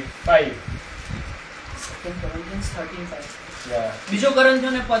 5. Yeah. બીજો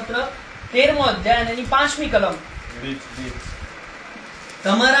કોરિન્થીઓને પત્ર 13મો અધ્યાય અને એની 5મી કલમ. Read.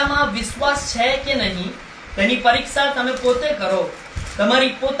 તમારામાં વિશ્વાસ છે કે નહીં તેની પરીક્ષા તમે પોતે કરો.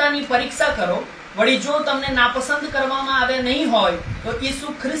 તમારી પોતાની પરીક્ષા કરો. વળી જો તમને નાપસંદ કરવામાં આવે નહીં હોય તો ઈસુ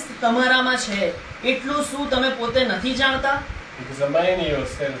ખ્રિસ્ત તમારામાં છે એટલું શું તમે પોતે નથી જાણતા? Examine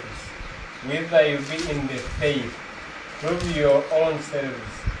yourselves, whether you be in the faith. Prove your own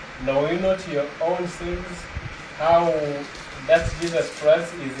selves. Know you not your own selves, how that Jesus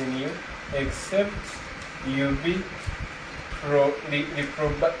Christ is in you, except you be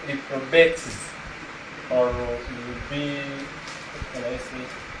reprobates, or you be, what can I say,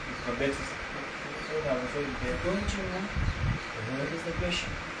 reprobates. What have I said there? Don't you know? That is the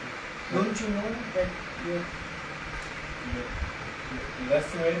question. Don't you know that you?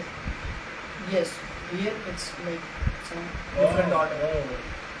 Last way? Yes. Here it's like some different order.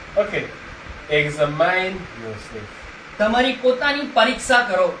 Okay. Examine yourself. તમારી પોતાની પરીક્ષા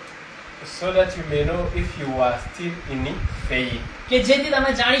કરો. So that you may know if you are still in faith. કે જેથી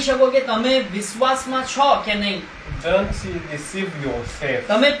તમે જાણી શકો કે તમે વિશ્વાસમાં છો કે નહીં. Don't deceive yourself.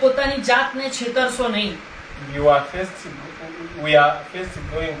 તમે પોતાની જાતને છેતરશો નહીં. We are first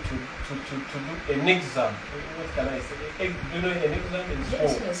going to do an exam. What can I say? Do you know an exam in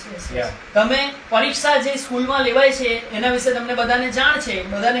school? Yes. Yeah. તમે પરીક્ષા જે સ્કૂલમાં લેવાય છે એના વિશે તમને બધાને જાણ છે,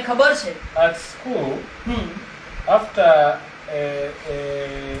 બધાને ખબર છે. At school, after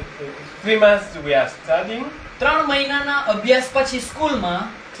 3 months we are studying. 3 મહિનાના અભ્યાસ પછી સ્કૂલમાં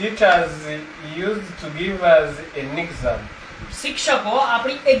Teachers used to give us an exam. શિક્ષકો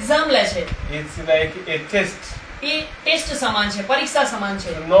આપણી એક્ઝામ લે છે. It's like a test. A test સમાન છે, પરીક્ષા સમાન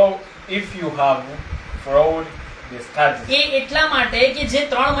છે. To know if you have followed the studies. એ એટલા માટે કે જે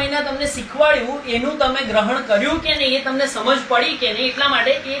 3 મહિના તમને શીખવાડ્યું એનું તમે ગ્રહણ કર્યું કે નહીં, એ તમને સમજ પડી કે નહીં, એટલા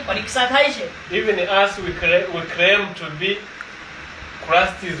માટે એ પરીક્ષા થાય છે. Even us, we claim to be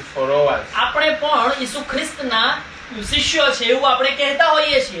Christ's followers. આપણે પણ ઈસુ ખ્રિસ્તના શિષ્યો છે એવું આપણે કહેતા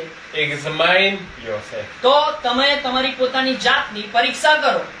હોઈએ છીએ. Examine yourself. તો તમે તમારી પોતાની જાતની પરીક્ષા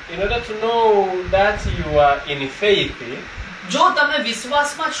કરો. In order to know that you are in faith, જો તમે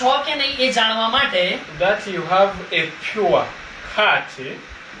વિશ્વાસમાં છો કે નહીં એ જાણવા માટે, that you have a pure heart,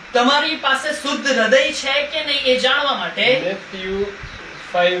 તમારી પાસે શુદ્ધ હૃદય છે કે નહીં એ જાણવા માટે Matthew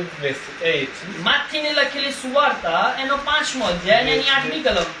 5 verse 8. માથીને લખેલી સુવાર્તા એનો 5મો અધ્યાય અને એની 8મી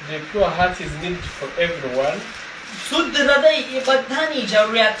કલમ. The pure heart is needed for everyone. શુદ્ધ હૃદય એ બધાની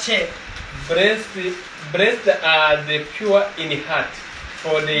જરૂરિયાત છે. Blessed are the pure in heart,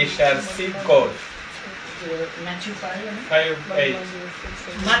 for they shall see God. 5:8.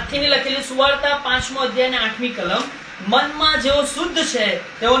 માથીની લખેલી સુવાર્તા 5મો અધ્યાય અને 8મી કલમ. મનમાં જેઓ શુદ્ધ છે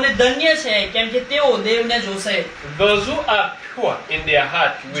તેઓને ધન્ય છે કેમ કે તેઓ દેવને જોશે. Those who are pure in their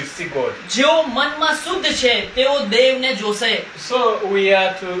heart will see God. જેઓ મનમાં શુદ્ધ છે તેઓ દેવને જોશે. So we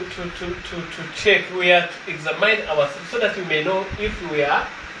are to check, we are to examine ourselves so that we may know if we are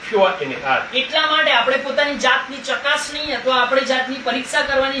pure in heart. એટલા માટે આપણે પોતાની જાતની ચકાસણી અથવા આપણી જાતની પરીક્ષા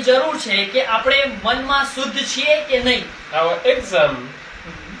કરવાની જરૂર છે કે આપણે મનમાં શુદ્ધ છીએ કે નહીં. Our exam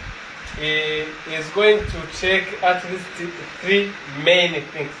is going to check at least 3 main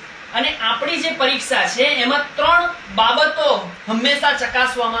things. અને આપણી જે પરીક્ષા છે એમાં 3 બાબતો હંમેશા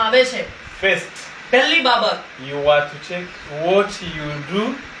ચકાસવામાં આવે છે. First, પહેલી બાબત, you are to check what you do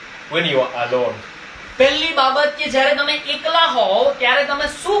when you are alone. પહેલી બાબત કે જ્યારે તમે એકલા હોવ ત્યારે તમે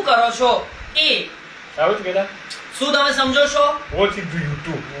શું કરો છો એ. Are we together? શું તમે સમજો છો? What do you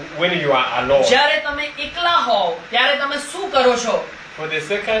do when you are alone? જ્યારે તમે એકલા હોવ ત્યારે તમે શું કરો છો? For the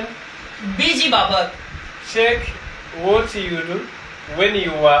second, બીજી બાબત, check what you do when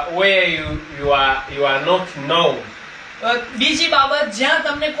you are where you are not known. બીજી બાબત, જ્યાં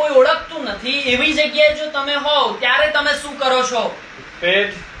તમને કોઈ ઓળખતું નથી એવી જગ્યાએ જો તમે હોવ ત્યારે તમે શું કરો છો?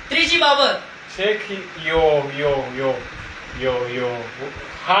 Third, ત્રીજી બાબત, check your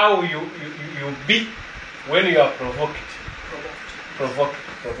how you be when you are provoked. provoke.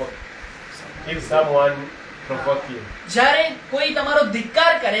 If someone provoke you. જ્યારે કોઈ તમારો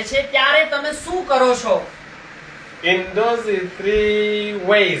ધિક્કાર કરે છે ત્યારે તમે શું કરો છો? In those three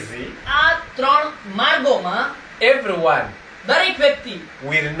ways, આ ત્રણ માર્ગોમાં everyone દરેક વ્યક્તિ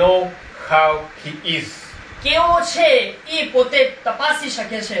will know how he is. કેવો છે એ પોતે તપાસી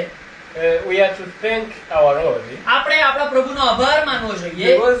શકે છે. We have to thank our Lord. આપણે આપણા પ્રભુનો આભાર માનવો જોઈએ.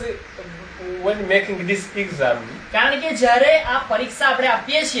 Because when making this exam, કારણ કે જ્યારે આ પરીક્ષા આપણે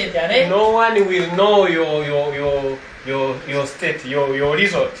આપીએ છીએ ત્યારે no one will know your state, your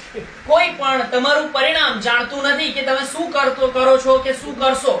result. કોઈ પણ તમારું પરિણામ જાણતું નથી કે તમે શું કરો છો કે શું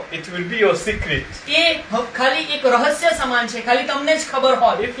કરશો. It will be your secret. એ ખાલી એક રહસ્ય સમાન છે, ખાલી તમને જ ખબર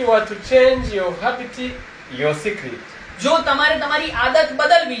હોય. If you want to change your habit, your secret. જો તમારે તમારી આદત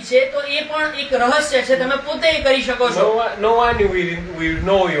બદલવી છે તો એ પણ એક રહસ્ય છે, તમે પોતે એ કરી શકો છો. No one will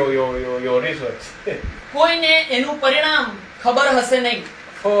know your result. કોઈને એનું પરિણામ ખબર હશે નહીં.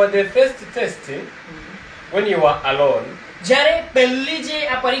 For the first test, when you are alone, જ્યારે પહેલી જે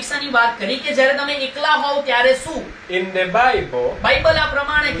આ પરીક્ષાની વાત કરી કે જ્યારે તમે એકલા હોવ ત્યારે શું? in the Bible, બાઇબલ આ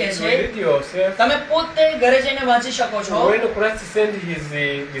પ્રમાણે કહે you છે, read yourself. તમે પોતે ઘરે જઈને વાંચી શકો છો. When Christ sent his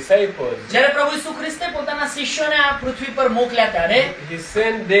disciples, જ્યારે પ્રભુ ઈસુ ખ્રિસ્તે પોતાના શિષ્યોને આ પૃથ્વી પર મોકલ્યા ત્યારે he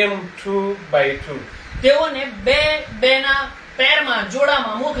sent them 2 by 2. તેઓને બે ના પેરમાં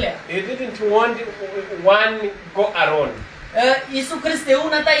જોડામાં મોકલ્યા. He didn't want one go alone. ઈસુ ખ્રિસ્ત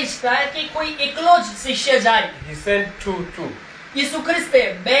એવું નતા ઈચ્છતા કે કોઈ એકલો જ શિષ્ય જાય. He sent 2. ઈસુ ખ્રિસ્તે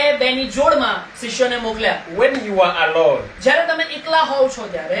બેની જોડમાં શિષ્યોને મોકલ્યા. When you are alone, જ્યારે તમે એકલા હોવ છો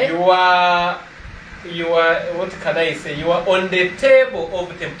ત્યારે you are what can I say? You are on the table of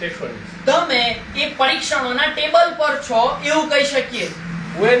temptations. તમે એ પરીક્ષણોના ટેબલ પર છો એવું કહી શકીએ.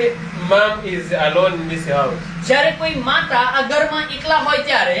 When mom is alone in this house, જ્યારે કોઈ માતા આ ઘરમાં એકલા હોય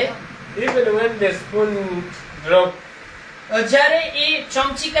ત્યારે even when the spoon drop, જ્યારે એ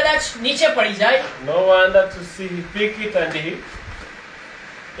ચમચી કદાચ નીચે પડી જાય, no wonder to see he pick it and he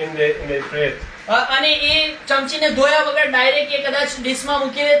in the plate. અને એ ચમચીને ધોયા વગર ડાયરેક્ટ એ કદાચ ડીશમાં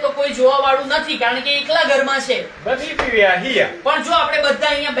મૂકી દે તો કોઈ જોવા વાળું નથી, કારણ કે એકલા ઘરમાં છે. But if we are here, પણ જો આપણે બધા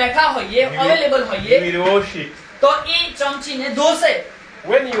અહીંયા બેઠા હોઈએ, અવેલેબલ હોઈએ, we will wash it. તો એ ચમચીને ધોશે.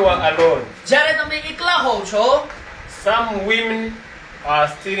 When you are alone, જ્યારે તમે એકલા હોવ છો, some women are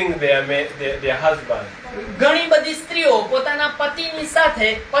stealing their husband. ઘણી બધી સ્ત્રીઓ પોતાના પતિની સાથે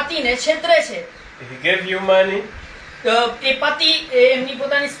પતિને છેતરે છે. He gave you money, એ પતિ એમની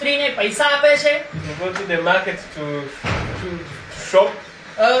પોતાની સ્ત્રીને પૈસા આપે છે, you go to the market to shop,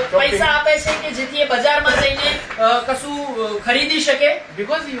 પૈસા આપે છે કે જેથી એ બજારમાં જઈને કશું ખરીદી શકે.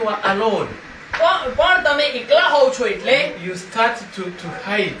 because you are alone, પણ તમે એકલા હોવ છો એટલે you start to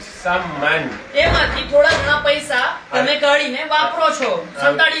hide some money. એમાંથી થોડા ઘણા પૈસા તમે કાઢીને વાપરો છો,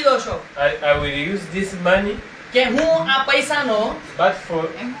 સંતાડી દો છો I will use this money, કે હું આ પૈસાનો but for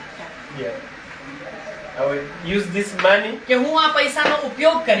I will use this money, કે હું આ પૈસાનો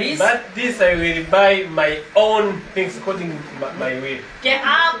ઉપયોગ કરીશ, but this I will buy my own things according to my will. કે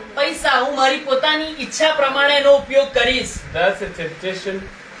આ પૈસા હું મારી પોતાની ઈચ્છા પ્રમાણેનો ઉપયોગ કરીશ. That's a temptation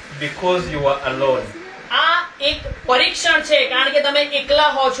because you are alone. આ એક પરીક્ષણ છે કારણ કે તમે એકલા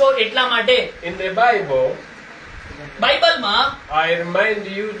હો છો એટલા માટે. In the Bible, બાઇબલમાં I remind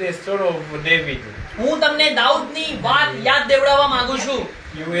you the story of David. હું તમને દાઉદની વાત યાદ દેવડાવવા માંગુ છું.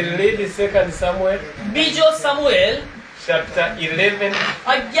 You will read 2 Samuel બીજો સમુએલ chapter 11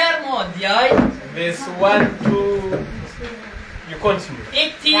 11મો અધ્યાય verse 1 to you continue.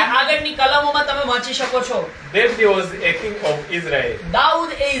 1 થી આગળની કલમોમાં તમે વાંચી શકો છો. David was a king of Israel. Dawood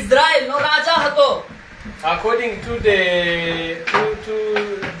એ ઇઝરાયલનો રાજા હતો. According to the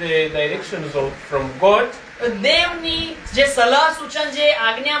directions from God, દેવની જે સલાહ સૂચન જે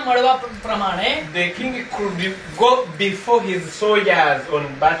આજ્ઞા મળવા પ્રમાણે the king could go before his soldiers on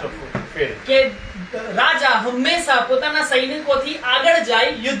battlefield. કે રાજા હંમેશા પોતાના સૈનિકોથી આગળ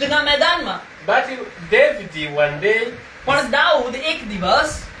જાય યુદ્ધના મેદાનમાં. But David one day, પણ દાઉદ એક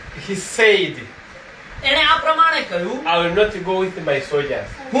દિવસ he said, એણે આ પ્રમાણે કહ્યું, I will not go with my soldiers.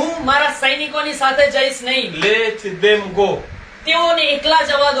 હું મારા સૈનિકોની સાથે જઈશ નહીં. Let them go. તેઓને એકલા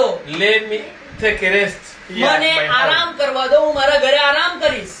જવા દો. Let me take a rest here at મને my આરામ house. કરવા દો, હું મારા ઘરે આરામ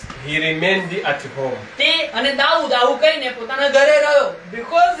કરીશ. He remained at home તે અને દાઉદ આવું કહીને પોતાના ઘરે રહ્યો.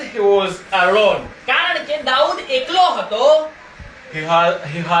 because he was alone. કારણ કે દાઉદ એકલો હતો. He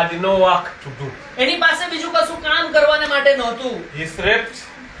had no work to do. એની પાસે બીજું કશું કામ કરવાને માટે નહોતું. He slept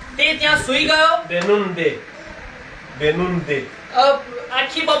તે ત્યાં સૂઈ ગયો. the noonday.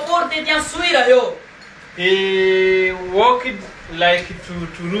 આખી બપોર તે ત્યાં સૂઈ રહ્યો. He walked like to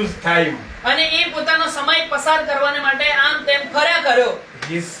lose time. અને એ પોતાનો સમય પસાર કરવાને માટે આમ તેમ ફર્યા કર્યો.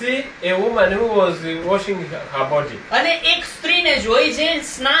 he see a woman who was washing her body, અને એક સ્ત્રીને જોઈ જે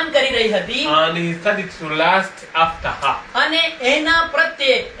સ્નાન કરી રહી હતી, and he started to lust after her અને એના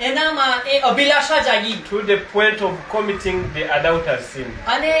પ્રત્યે એનામાં એ અભિલાષા જાગી, to the point of committing the adulterous sin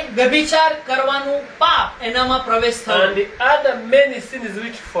અને વ્યભિચાર કરવાનું પાપ એનામાં પ્રવેશ થયો. and the other many sins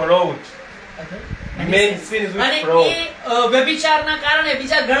which followed. Many sins which અને followed. એ વ્યભિચારના કારણે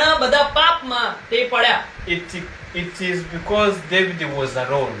બીજા ઘણા બધા પાપમાં તે પડ્યા. It is because David was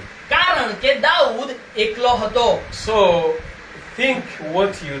alone. કારણ કે દાઉદ એકલો હતો. So think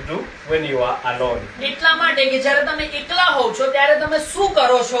what you do when you are alone. એટલા માટે કે જ્યારે તમે એકલા હોવ છો ત્યારે તમે શું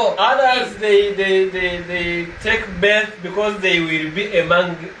કરો છો? Others they take bath because they will be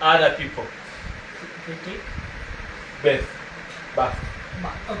among other people. Bath.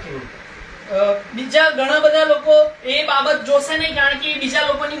 Okay. બીજા ઘણા બધા લોકો એ બાબત જોશે નહીં કારણ કે એ બીજા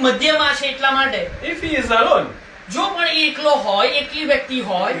લોકોની મધ્યમાં છે એટલા માટે. If he is alone, જો પણ એ એકલો હોય, એકલી વ્યક્તિ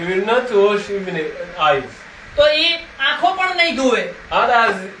હોય, he will not wash even eyes. તો એ આંખો પણ નહીં ધોવે.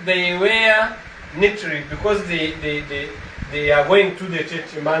 Others they wear neatly because they are going to the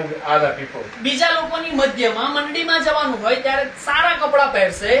church among other people. બીજા લોકોની મધ્યમાં મંડળીમાં જવાનું હોય ત્યારે સારા કપડા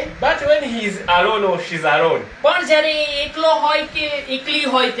પહેરશે. But when he is alone or she is alone, પણ જ્યારે એ એકલો હોય કે એકલી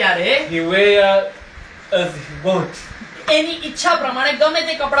હોય ત્યારે he wears as he wants. એની ઈચ્છા પ્રમાણે ગમે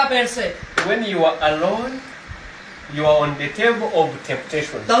તે કપડા પહેરશે. When you are alone, you are on the table of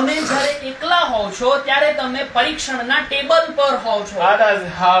temptation. તમે જ્યારે એકલા હોવ છો ત્યારે તમે પરીક્ષણના ટેબલ પર હોવ છો. Others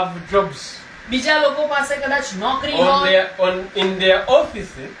have jobs. બીજા લોકો પાસે કદાચ નોકરી In હોય, their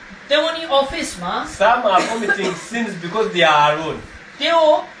offices, તેઓની ઓફિસમાં some are committing sins because they are alone. તેઓ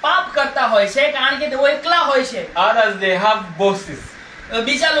પાપ કરતા હોય છે કારણ કે તેઓ એકલા હોય છે. Others they have bosses,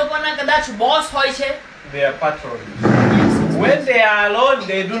 બીજા લોકોના કદાચ બોસ હોય છે. they are patrons. When they are alone,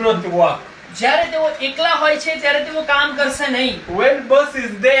 they do not work. જ્યારે તેઓ એકલા હોય છે ત્યારે તેઓ કામ કરશે નહીં. When boss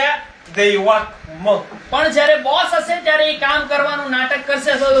is there, they work more. પણ જ્યારે બોસ હશે ત્યારે એ કામ કરવાનું નાટક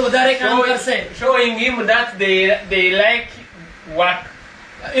કરશે અથવા તો વધારે કામ કરશે. Showing him that they like work.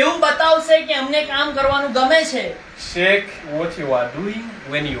 એવું બતાવશે કે અમને કામ કરવાનું ગમે છે. Check what you are doing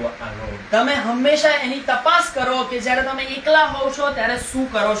when you are alone. તમે હંમેશા એની તપાસ કરો કે જ્યારે તમે એકલા હોવ છો ત્યારે શું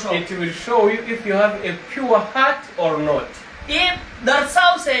કરો છો. It will show you if you have a pure heart or not. એ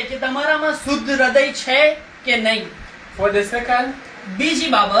દર્શાવશે કે તમારામાં શુદ્ધ હૃદય છે કે નહીં. For the second, બીજી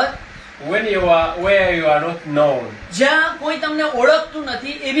બાબત, when you are where you are not known, જ્યાં કોઈ તમને ઓળખતું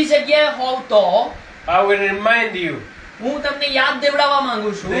નથી એવી જગ્યાએ હોવ તો I will remind you, હું તમને યાદ દેવડાવવા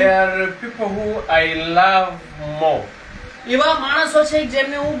માંગુ છું. there are people who I love more. એવા માણસો છે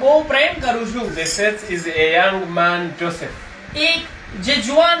જેમને હું બહુ પ્રેમ કરું છું. The first is a young man, Joseph. એક જે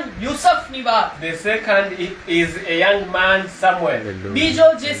જુવાન યુસુફની વાત, The second is a young man, Samuel. બીજો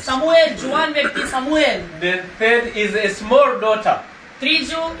જે સમુએલ જુવાન વ્યક્તિ Samuel, The third is a small daughter,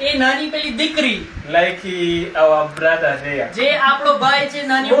 ત્રીજો એ નાની પેલી દીકરી like our brother there. જે આપણો ભાઈ જે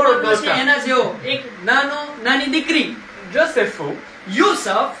નાની ઉંમરનો છે એના જેવો એક નાની દીકરી. Joseph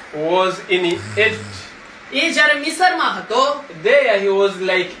Yusuf was in Egypt. એ જ્યારે મિસરમાં હતો There he was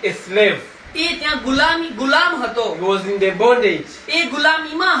like a slave. એ ત્યાં ગુલામ હતો. He was in the bondage. એ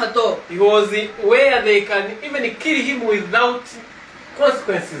ગુલામીમાં હતો. He was where they can even kill him without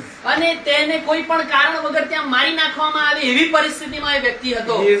consequences. અને તેને કોઈ પણ કારણ વગર ત્યાં મારી નાખવામાં આવે એવી પરિસ્થિતિમાં એ વ્યક્તિ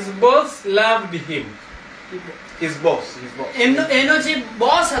હતો. His boss loved him. His boss. એનો જે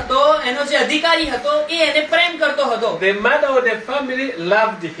બોસ હતો, એનો જે અધિકારી હતો એ એને પ્રેમ કરતો હતો. The mother of the family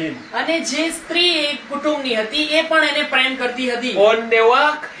loved him. અને જે સ્ત્રી કુટુંબની હતી એ પણ એને પ્રેમ કરતી હતી. On the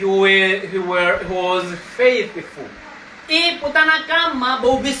work he was faithful. એ પોતાના કામમાં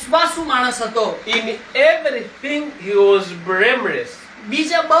બહુ વિશ્વાસુ માણસ હતો. In everything he was blameless.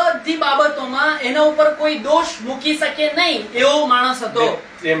 બીજા બધી બાબતોમાં એના ઉપર કોઈ દોષ મૂકી શકે નહીં એવો માણસ હતો.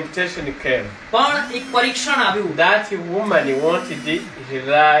 The temptation came. પણ એક પરીક્ષણ આવ્યું. That woman wanted to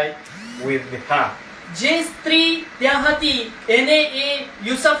lie with her. જે સ્ત્રી ત્યાં હતી એને એ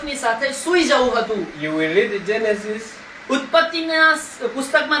યુસુફની સાથે સૂઈ જવું હતું. You will read Genesis ઉત્પત્તિના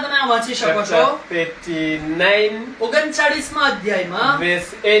પુસ્તકમાં તમે આ વાંચી શકો છો. chapter 39 39મા અધ્યાયમાં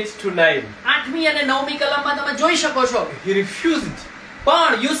verse 8 to 9. 8મી અને 9મી કલમમાં તમે જોઈ શકો છો. He refused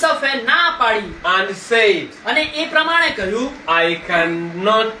પણ યુસુફે ના પાડી and said, અને એ પ્રમાણે કહ્યું, I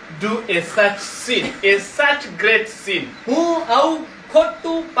cannot do such sin, such great sin. હું આવું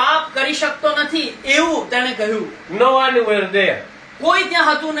ખોટું પાપ કરી શકતો નથી એવું તેણે કહ્યું. No one were there. કોઈ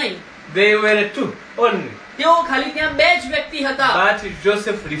ત્યાં હતું નહીં. They were two only. તેઓ ખાલી ત્યાં બે જ વ્યક્તિ હતા. But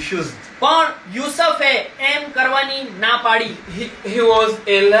Joseph refused. પણ યુસુફે એમ કરવાની ના પાડી. He was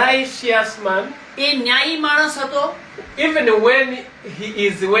a righteous man. એ ન્યાયી માણસ હતો. Even when he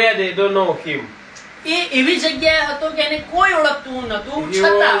is where they don't know him. એ એવી જગ્યાએ હતો કે એને કોઈ ઓળખતું નહોતું, He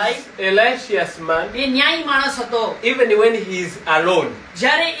છતાંય was a righteous man. એ ન્યાયી માણસ હતો. Even when he is alone.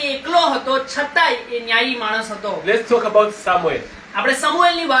 જ્યારે એ એકલો હતો છતાંય એ ન્યાયી માણસ હતો. Let's talk about Samuel. આપણે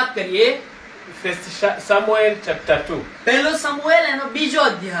સમુએલની વાત કરીએ. First Samuel chapter 2. પહેલો સમુએલ એનો બીજો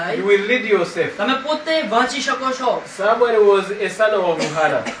અધ્યાય. You will read yourself. તમે પોતે વાંચી શકો છો. Samuel was a son of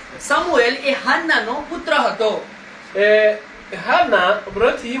Hannah. Samuel એ હાન્નાનો પુત્ર હતો. Hannah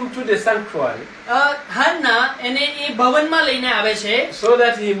brought him to the sanctuary. હાન્ના એને એ ભવનમાં લઈને આવે છે, so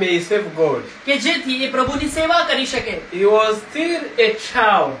that he may serve God. કે જેથી એ પ્રભુની સેવા કરી શકે. He was still a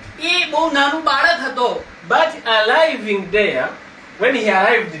child. એ બહુ નાનું બાળક હતો. But arriving there, when he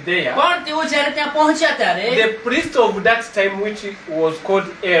arrived there, પણ તેઓ જ્યારે ત્યાં પહોંચ્યા ત્યારે the priest of that time, which was called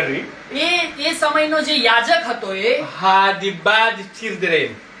Eri, એ સમયનો જે યાજક હતો એ had bad children.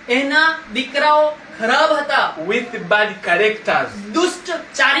 એના દીકરાઓ ખરાબ હતા, with bad characters. દુષ્ટ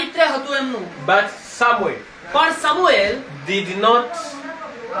ચારિત્ર્ય હતું એમનું. But Samuel પણ Samuel did not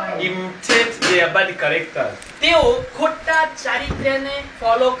imitate their bad characters. તેઓ ખોટા ચારિત્ર્યને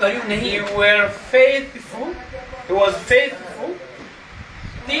ફોલો કર્યું He નહીં. were faithful. He was faithful.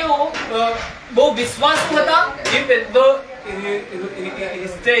 તેઓ બહુ વિશ્વાસુ હતા. Even though he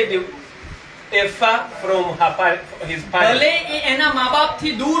stayed far from his ભલે parents. એ એના મા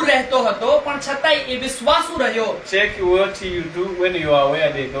બાપથી દૂર રહેતો હતો, પણ છતાંય એ વિશ્વાસુ રહ્યો. Check what you do when you are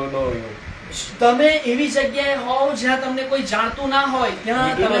where they don't know you. તમે એવી જગ્યાએ હોવ જ્યાં તમને કોઈ જાણતું ના હોય, ત્યાં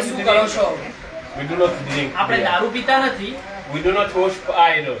We do તમે not શું drink. કરો છો? We do not drink. આપણે beer. દારૂ પીતા નથી, We do not worship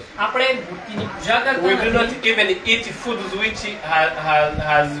idols. આપણે મૂર્તિની પૂજા We કરતા do not નથી, even eat foods which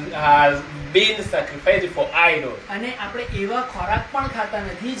has been sacrificed for idols. અને આપણે એવા ખોરાક પણ ખાતા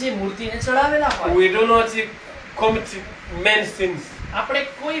નથી જે મૂર્તિને ચડાવેલા હોય. We do not commit many sins. આપણે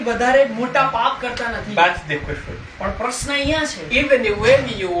કોઈ વધારે મોટા પાપ કરતા નથી. But the question, પણ પ્રશ્ન અહીંયા છે, even when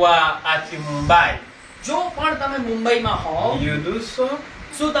you are at Mumbai, જો પણ તમે મુંબઈમાં હોવ, you do so,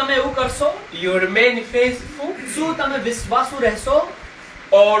 શું તમે એવું કરશો? you remain faithful, શું તમે વિશ્વાસુ રહેશો?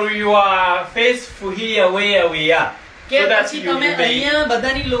 or you are faithful here where we are, કે so that પછી you તમે may, અહીંયા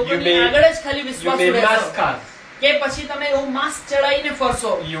બધાની લોકોની may- આગળ જ ખાલી you વિશ્વાસુ may રહેશો? mask us. કે પછી તમે એવું mask ચડાવીને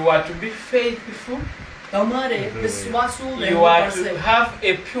ફરશો? You are to be faithful. તમારે વિશ્વાસુ You રહેવું are પડશે. to have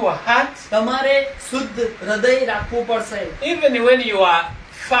a pure heart, તમારે શુદ્ધ હૃદય રાખવું પડશે. even when you are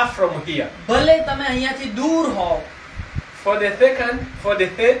far from here. ભલે તમે અહીંયાથી દૂર હોવ. For the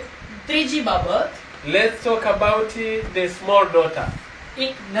third, ત્રીજી બાબત, let's talk about the small daughter.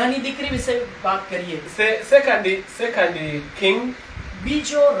 એક નાની દીકરી વિશે વાત કરીએ. Second King,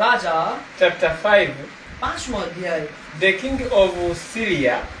 બીજો રાજા chapter 5. 5મો અધ્યાય. The king of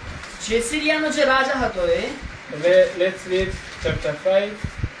Syria. જે સિરિયાનો જે રાજા હતો એ Let's read chapter 5.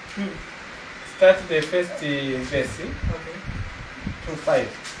 Start the first verse to 5.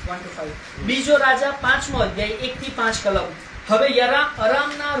 1 to 5. બીજો રાજા 5મો અધ્યાય 1 થી 5 કલમ. હવે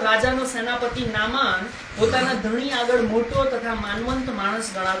અરામના રાજાનો સેનાપતિ નામાન પોતાના ધણી આગળ મોટો તથા માનવંત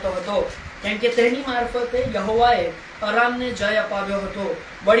માણસ ગણાતો હતો, કેમ કે તેની મારફતે યહોવાએ અરામને જય અપાવ્યો હતો.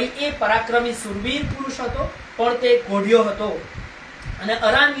 વળી એ પરાક્રમી સુરવીર પુરુષ હતો, પણ તે કોઢિયો હતો, અને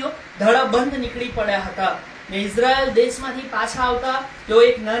અરામીઓ ધડાબંધ નીકળી પડ્યા હતા. ને ઇઝરાયલ દેશમાંથી પાછા આવતા તેઓ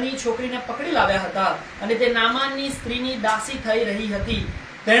એક નાની છોકરીને પકડી લાવ્યા હતા, અને તે નામાનની સ્ત્રીની દાસી થઈ રહી હતી.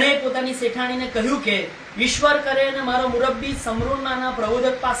 તેણે પોતાની શેઠાણીને કહ્યું કે ઈશ્વર કરે અને મારો મુરબ્બી સમરૂનના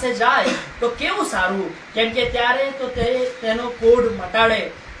પ્રબોધક પાસે જાય તો કેવું સારું, કેમ કે ત્યારે તો તે તેનો કોઢ મટાડે.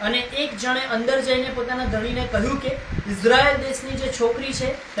 અને એક જણે અંદર જઈને પોતાના ધણીને કહ્યું કે ઇઝરાયલ દેશની જે છોકરી છે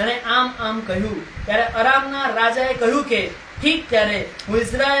તેણે આમ કહ્યું. ત્યારે અરામના રાજાએ કહ્યું કે ઠીક, ત્યારે હું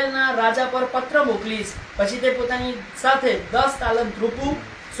ઇઝરાયલના રાજા પર પત્ર મોકલીશ. પછી તે પોતાની સાથે 10 તાલંત રૂપું,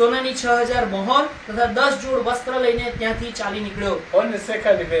 સોનાની 6000 મોહર તથા 10 જોડ વસ્ત્ર લઈને ત્યાંથી ચાલી નીકળ્યો. On the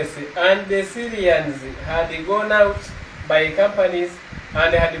second verse, and the Syrians had gone out by companies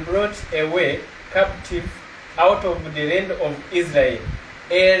and had brought away captive out of the land of Israel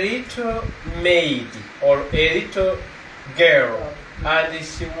a little maid or a little girl, and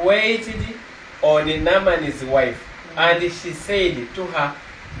she waited on Naaman's wife, and she said to her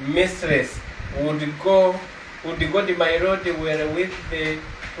mistress, would God my Lord were with the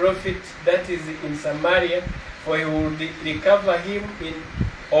prophet that is in Samaria, for he would recover him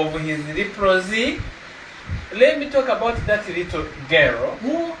of his leprosy. Let me talk about that little girl.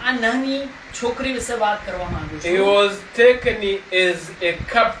 હું આ નાની છોકરી વિશે વાત કરવા માંગુ He છું. was taken as a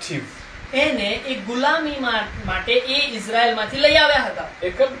captive. એને એક ગુલામી માટે એ ઇઝરાયલમાંથી લઈ આવ્યા હતા.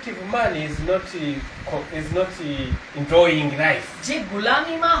 A captive man is not enjoying life. જે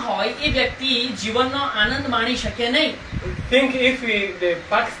ગુલામીમાં હોય એ વ્યક્તિ જીવનનો આનંદ માણી શકે નહીં. Think if the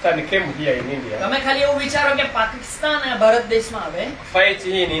Pakistan came here in India, તમે ખાલી એવું વિચારો કે પાકિસ્તાન આ ભારત દેશમાં આવે, fight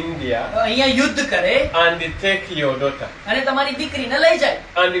in India, અહીંયા યુદ્ધ કરે and they take your daughter અને તમારી દીકરીને લઈ જાય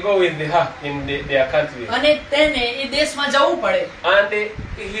and go with her in their country. અને તેને એ દેશમાં જવું પડે. And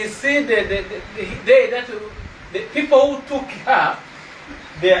he said that the people who took her,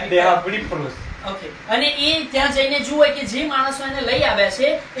 they have leprosy. Okay, અને એ ત્યાં જઈને જુએ કે જે માણસો એને લઈ આવ્યા છે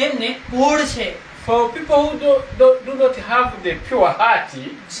એમને કોઢ છે. For people who do not have the pure heart,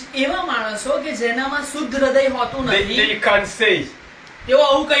 એવા માણસો કે જેનામાં શુદ્ધ હૃદય હોતું નથી, they can say, તેઓ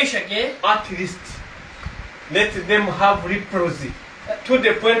આવું કહી શકે, at least let them have leprosy to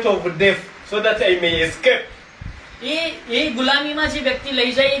the point of death so that I may escape. એ ગુલામીમાં જે વ્યક્તિ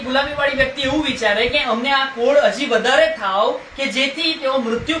લઈ જાય એ ગુલામીવાળી વ્યક્તિ એવું વિચારે કે અમને આ કોડ હજી વધારે થાવ કે જેથી તેઓ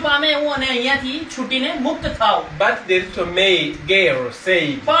મૃત્યુ પામે હું અને અહીંયાથી છૂટીને મુક્ત થાવ. But the little girl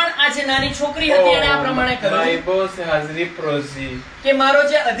said, પણ આ જે નાની છોકરી હતી એને આ પ્રમાણે my કહ્યું boss has leprosy. કે મારો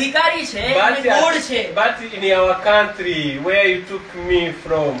જે અધિકારી છે એને કોડ છે, But in our country where you took me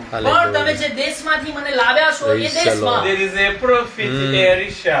from, પણ તમે જે દેશમાંથી મને લાવ્યા છો એ દેશમાં there is a prophet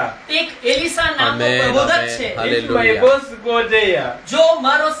Elisha. એક એલિસા નામનો પ્રબોધક છે. If my boss go there, જો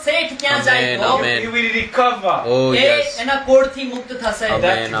મારો શેઠ ત્યાં જાય તો he will recover. એ એના કોડથી મુક્ત થશે.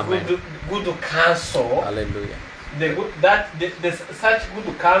 That's good counsel. Such good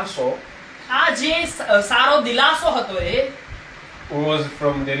counsel આ જે સારો દિલાસો હતો એ was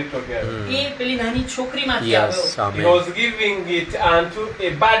from the little girl. એ પેલી નાની છોકરીમાંથી આવ્યો. He was giving it unto a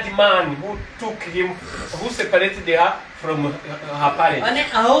bad man who took him, who separated her from her parents. અને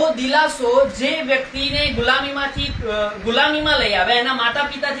આવો દિલાસો જે વ્યક્તિને ગુલામીમાં લઈ આવે એના માતા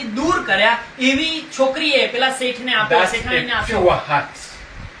પિતાથી દૂર કર્યા એવી છોકરીએ પેલા શેઠને આપ્યો, That's શેઠાણીને a આપ્યો. pure heart.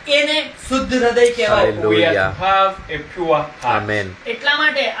 એને શુદ્ધ હૃદય કહેવાય. We have a pure heart. એટલા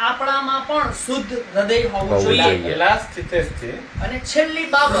માટે આપણામાં પણ શુદ્ધ હૃદય હોવું જોઈએ. The last test, અને છેલ્લી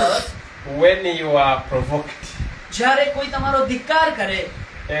બાબત, when you are provoked, જ્યારે કોઈ તમારો ધિક્કાર કરે,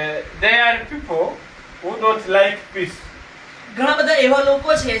 there are people who don't like peace. ઘણા બધા એવા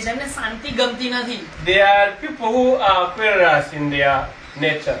લોકો છે જેમને શાંતિ ગમતી નથી. There are people who are quarrelers in their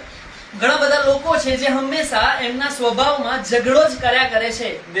nature. ઘણા બધા લોકો છે જે હંમેશા એમના સ્વભાવમાં ઝઘડો જ કર્યા કરે છે.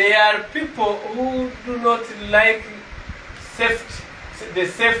 There are people who do not like the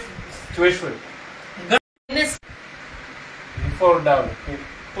safe situation. એને He fall down, he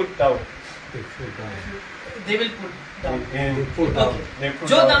put down. they will put down. They put down.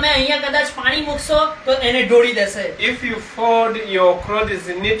 જો તમે અહીંયા કદાચ પાણી મૂકશો તો એને ઢોળી દેશે. If you fold your clothes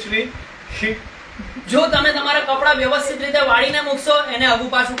neatly, જો તમે તમારા કપડા વ્યવસ્થિત રીતે વાળીને મૂકશો એને આવું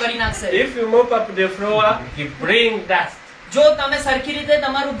પાછું કરી નાખશે. if you mop up the floor, he bring dust. જો તમે સરખી રીતે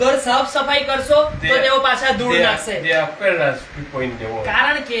તમારું ઘર સાફ સફાઈ કરશો તો તેઓ પાછા ધૂળ નાખશે. They are quarrelers people in the world.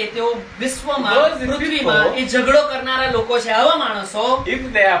 કારણ કે તેઓ વિશ્વમાં Those પૃથ્વીમાં people- એ ઝઘડો કરનારા લોકો છે. આવા માણસો If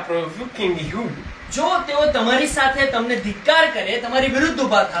they are provoking you, જો તેઓ તમારી સાથે તમને ધિક્કાર કરે, તમારી વિરુદ્ધ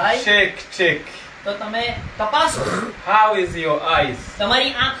ઊભા થાય check. તો તમે તપાસો How is your eyes?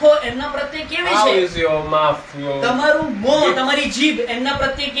 તમારી આંખો એમના પ્રત્યે કેવી How છે, is your mouth? તમારું મોં, તમારી જીભ એમના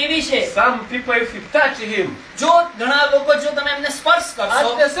પ્રત્યે કેવી છે. Some people, if you touch him, જો ઘણા લોકો જો તમે એમને સ્પર્શ કરશો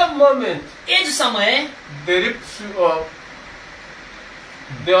at the same moment, એ જ સમયે the lips,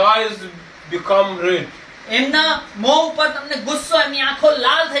 the eyes become red. એમના મોં ઉપર તમને ગુસ્સો, એમની આંખો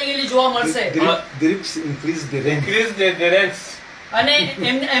લાલ થઈ ગયેલી જોવા મળશે. The lips increase the range. Increase the ranks. અને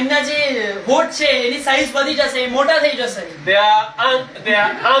એમના જે હોઠ છે એની સાઈઝ વધી જશે, એ મોટા થઈ જશે. They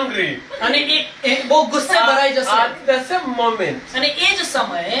are angry. અને એ બહુ ગુસ્સે ભરાઈ જશે. At the same moment. અને એ જ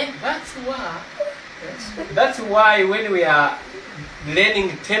સમયે That's why when we are learning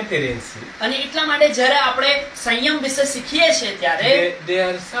temperance, અને એટલા માટે જ્યારે આપણે સંયમ વિશે શીખીએ છીએ ત્યારે there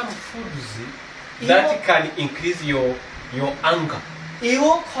are some foods that can increase your anger. એવો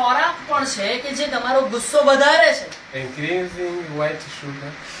ખોરાક પણ છે કે જે તમારો ગુસ્સો વધારે છે. Increasing white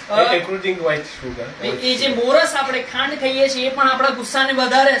sugar, including white sugar. એ જે મોરસ આપણે ખાંડ ખાઈએ છીએ એ પણ આપણા ગુસ્સાને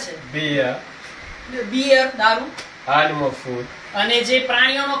વધારે છે. Beer, દારૂ, animal food, અને જે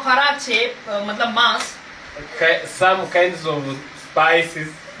પ્રાણીઓનો ખોરાક છે મતલબ માંસ, some kinds of spices,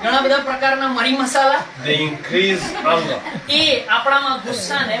 ઘણા બધા પ્રકારના મરી મસાલા, they increase anger. એ આપણામાં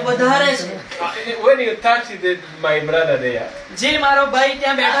ગુસ્સાને વધારે છે. When you touch my brother there, જે મારો ભાઈ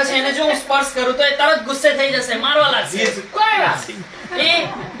ત્યાં બેઠો છે એને જો હું સ્પર્શ કરું તો એ તરત ગુસ્સે થઈ જશે, મારવા he લાગશે. is quiet, એ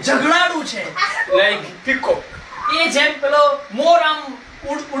ઝઘડાડું છે. like peacock. એ જેમ પેલો મોર આમ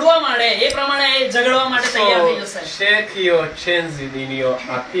ઉડવા માંડે એ પ્રમાણે એ ઝઘડવા માટે તૈયાર થઈ So જશે. check your changes in your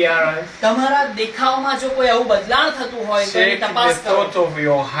appearance. તમારા દેખાવમાં જો કોઈ આવું બદલાણ થતું હોય તો એની Check the તપાસ કરો. thought of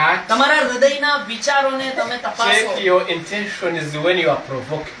your heart. તમારા હૃદયના વિચારોને તમે તપાસો. Check your intentions when you are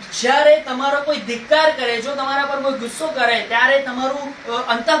provoked. જ્યારે તમારો કોઈ ધિક્કાર કરે, જો તમારા પર કોઈ ગુસ્સો કરે, ત્યારે તમારું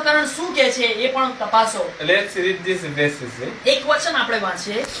અંતઃકરણ શું કહે છે એ પણ તપાસો. Let's read these verses. એક વચન આપણે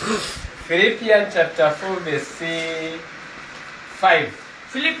વાંચીએ. Philippians chapter 4 verse 5.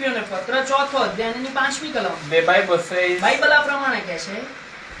 ફિલિપિયોને પત્ર 4થો અધ્યાય એની 5મી કલમ. The Bible says, બાઇબલ આ પ્રમાણે કહે છે.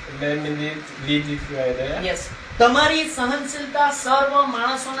 let me read if you are there. Yes, તમારી સહનશીલતા સર્વ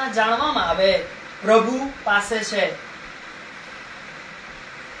માણસોના જાણવામાં આવે, પ્રભુ પાસે છે.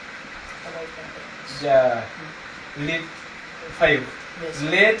 Yeah. Let 5. Yes.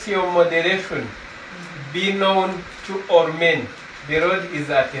 Let your moderation be known to all men. The road is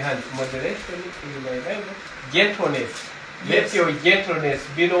at hand. Moderation in my Bible. Gentleness. Let Yes. your gentleness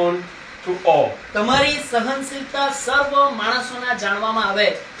be known to all. તમારી સહનશીલતા સર્વ માણસોના જાણવામાં આવે.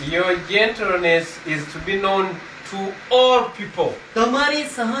 Your gentleness is to be known to all people. તમારી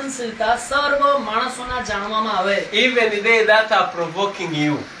સહનશીલતા સર્વ માણસોના જાણવામાં આવે. Even they that are provoking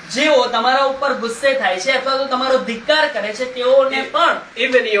you. જેઓ તમારા ઉપર ગુસ્સે થાય છે અથવા તો તમારો ધિક્કાર કરે છે તેઓને પણ,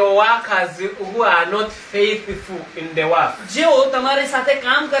 Even your workers who are not faithful in the work. જેઓ તમારી સાથે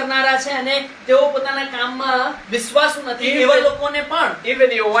કામ કરનારા છે અને તેઓ પોતાના કામમાં વિશ્વાસુ નથી, Even- એવા લોકોને પણ,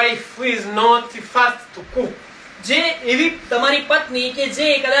 Even your wife who is not fast to cook. જે એવી તમારી પત્ની કે જે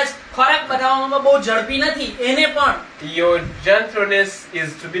કદાચ ખોરાક બનાવવામાં બહુ ઝડપી નથી, એને પણ Your gentleness is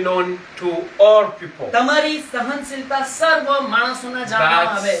to be known to all people. તમારી સહનશીલતા સર્વ માણસોના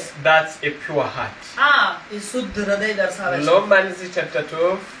જાણવામાં આવે. That's a pure heart. આ એ શુદ્ધ હૃદય દર્શાવે છે. Romans chapter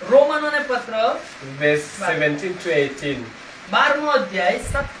 12 રોમનોને પત્ર verse 17 to 18. 12મો અધ્યાય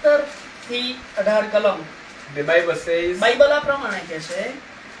 17 થી 18 કલમ. The Bible says, બાઇબલ આ પ્રમાણે કહે છે.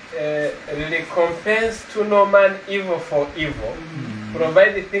 recompense to no man evil for evil.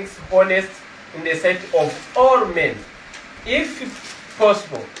 Provide things honest in the sight of all men. If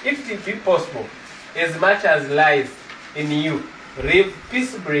it be possible, as much as lies in you, live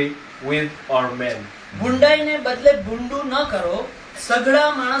peaceably with all men. ભૂંડાઈને બદલે ભૂંડું ન કરો.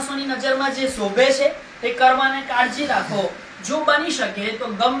 સઘળા માણસોની નજરમાં જે શોભે છે તે કરવાને કાળજી રાખો. જો બની શકે તો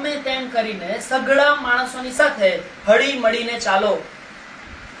ગમે તેમ કરીને સઘળા માણસોની સાથે હળી મળીને ચાલો.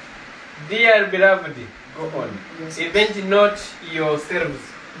 Dear beloved, go on. Yes. Avenge not yourselves,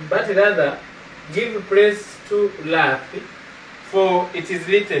 but rather give praise to wrath, for it is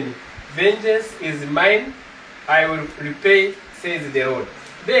written, vengeance is mine, I will repay, says the Lord.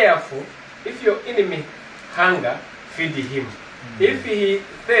 Therefore, if your enemy hunger, feed him. If he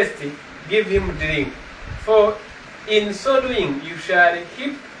thirsty, give him drink. For in so doing you shall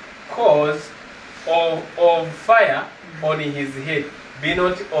heap coals of fire on his head. Be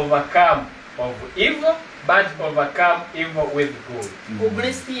not overcome of evil, but overcome evil with good.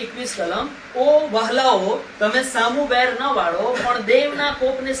 19 થી 21 કલમ. ઓ વહલાઓ, તમે સામું વેર ન વાળો, પણ દેવના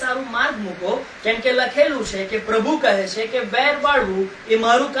કોપને સારું માર્ગ મૂકો, કેમ કે લખેલું છે કે પ્રભુ કહે છે કે વેર વાળવું એ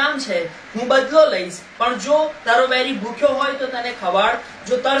મારું કામ છે, હું બદલો લઈશ. પણ જો તારો વેરી ભૂખ્યો હોય તો તેને ખવાડ,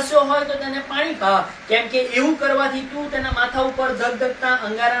 જો તરસ્યો હોય તો તેને પાણી પા, કેમ કે એવું કરવાથી તું તેના માથા ઉપર ધગધગતા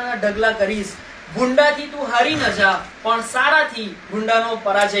અંગારાના ઢગલા કરીશ. ભૂંડાથી તું હારી ન જા, પણ સારાથી ભૂંડાનો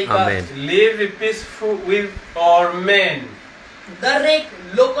પરાજય કર. Live peaceful with all men. દરેક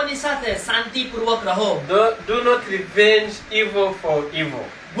લોકોની સાથે શાંતિપૂર્વક રહો. Do not revenge evil for evil.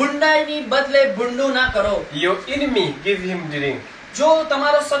 ભૂંડાઈની બદલે ભૂંડું ના કરો. Your enemy, give him drink. જો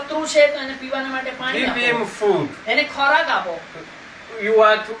તમારો શત્રુ છે તો એને પીવાના માટે પાણી Give આપો, him food. એને ખોરાક આપો. You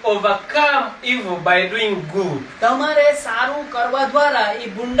are to overcome evil by doing good. તમારે સારું કરવા દ્વારા એ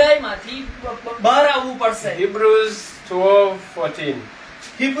ભૂંડાઈમાંથી બહાર આવવું પડશે. Hebrews 12:14.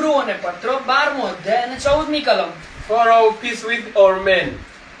 હિબ્રુઓને પત્ર 12મો અધ્યાય અને 14મી કલમ. Follow peace with all men,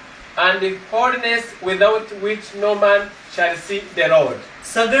 and holiness without which no man shall see the Lord.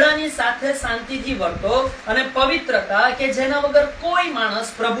 સગડાની સાથે શાંતિથી વર્તો અને પવિત્રતા કે જેના વગર કોઈ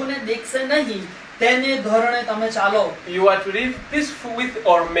માણસ પ્રભુને દેખશે નહીં તેને ધોરણે તમે ચાલો. You are to live peaceful with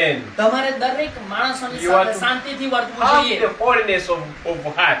all men. તમારે દરેક માણસોની You are સાથે to શાંતિથી વર્તવું Have જોઈએ. the holiness of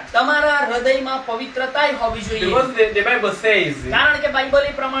heart. તમારા હૃદયમાં પવિત્રતાય હોવી જોઈએ. Because the Bible says, કારણ કે બાઇબલ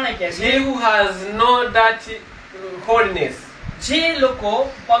એ પ્રમાણે કહે છે, he who has no that holiness જે લોકો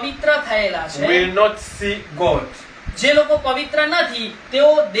પવિત્ર થયેલા છે, will not see God. જે લોકો પવિત્ર નથી તેઓ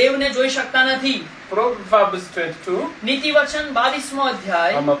દેવને જોઈ શકતા નથી. Proverbs 22. નીતિવચન 22મો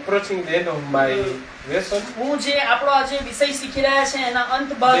અધ્યાય. I'm approaching the end of my lesson. હું જે આપણો આજે વિષય શીખી રહ્યા છે એના અંત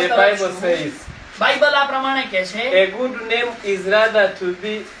ભાગ The તરફ Bible છું. says, બાઇબલ આ પ્રમાણે કહે છે, a good name is rather to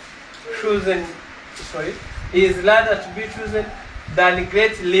be chosen than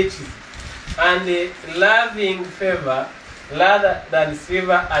great riches. and loving favor rather than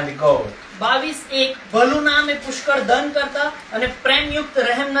silver and gold. 22:1 ભલું નામ એ પુષ્કળ ધન કરતા અને પ્રેમયુક્ત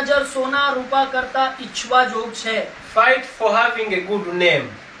રહેમ નજર સોના રૂપા કરતા ઈચ્છવા જોગ છે. Fight for having a good name,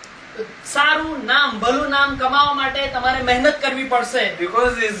 સારું નામ ભલું નામ કમાવા માટે તમારે મહેનત કરવી પડશે,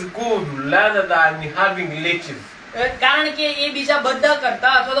 because it's good rather than having riches. કારણ કે એ બીજા બધા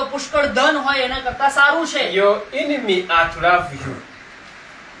કરતા અથવા તો પુષ્કળ ધન હોય એના કરતા સારું છે. Your enemy are to love you.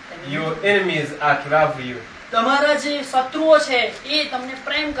 Your enemies are to love you. તમારા જે શત્રુઓ છે એ તમને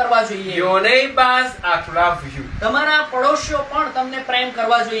પ્રેમ કરવા જોઈએ. Your neighbors are to love you. તમારા પડોશીઓ પણ તમને પ્રેમ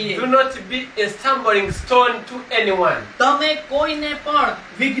કરવા જોઈએ. Do not be a stumbling stone to anyone. તમે કોઈને પણ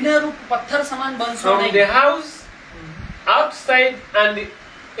વિઘ્નરૂપ પથ્થર સમાન બનશો From નહીં. the house, outside and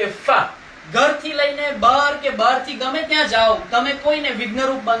afar. ઘરથી લઈને બહાર કે બહારથી ગમે ત્યાં જાઓ, તમે કોઈને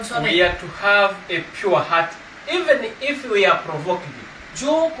વિઘ્નરૂપ બનશો We નહીં. are to have a pure heart, even if we are provoked.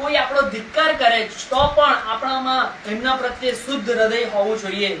 જો કોઈ આપણો ધિક્કાર કરે તો પણ આપણામાં એમના પ્રત્યે શુદ્ધ હૃદય હોવું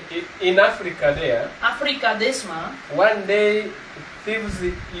જોઈએ. In Africa there, આફ્રિકા દેશમાં one day thieves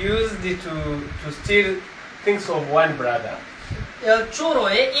used to steal things of one brother.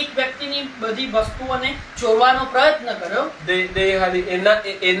 ચોરોએ એક વ્યક્તિની બધી વસ્તુઓને ચોરવાનો પ્રયત્ન કર્યો. They had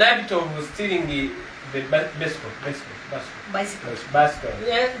a habit of stealing the basket.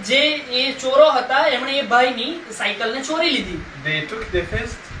 જે એ ચોરો હતા એમણે એ ભાઈની સાયકલને ચોરી લીધી. They took the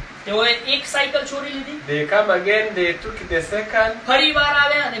first, તેઓએ એક સાયકલ ચોરી લીધી, they come again, they took the second, ફરીવાર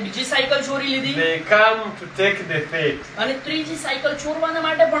આવ્યા અને બીજી સાયકલ ચોરી લીધી they come to take the third. અને ત્રીજી સાયકલ ચોરવાના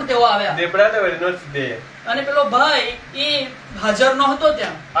માટે પણ તેઓ આવ્યા. The brother was not there. અને પેલો ભાઈ એ હાજર નહોતો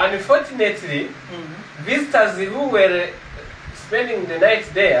ત્યાં. Unfortunately, visitors who were spending the night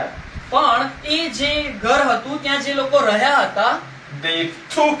there, પણ એ જે ઘર હતું ત્યાં જે લોકો રહ્યા હતા they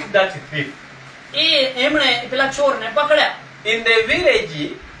took that thief. એમણે પેલા ચોરને પકડ્યા. In the village,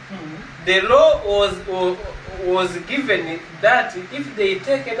 the law was given that if they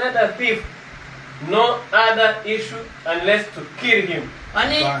take another thief, no other issue unless to kill him.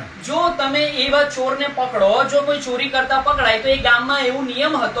 અને જો તમે એવા ચોરને પકડો, જો કોઈ ચોરી કરતા પકડાય તો એ ગામમાં એવું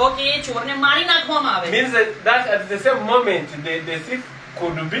નિયમ હતો કે એ ચોરને મારી નાખવામાં આવે. Means that at the same moment the thief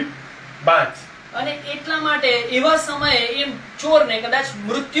could be burnt. અને એટલા માટે એવા સમયે એ ચોરને કદાચ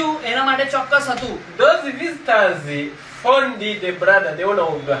મૃત્યુ એના માટે ચોક્કસ હતું. Those visitors found the brother, the owner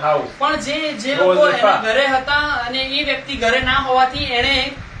of the house. પણ જે લોકો એના ઘરે હતા અને એ વ્યક્તિ ઘરે ના હોવાથી એણે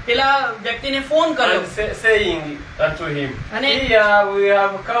પેલા વ્યક્તિને ફોન કર્યો And saying unto him, અને- here we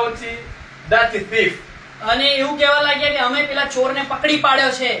have caught that thief. અને એવું કહેવા લાગ્યા કે અમે પેલા ચોરને પકડી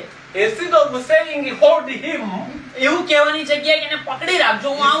પાડ્યો છે. Instead of saying hold him, એવું કહેવાની જગ્યાએ કે એને પકડી રાખજો,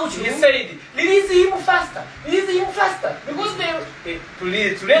 હું આવું he છું. said, release him faster, because they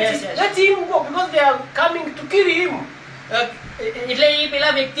let him go, because they are coming to kill him. એટલે એ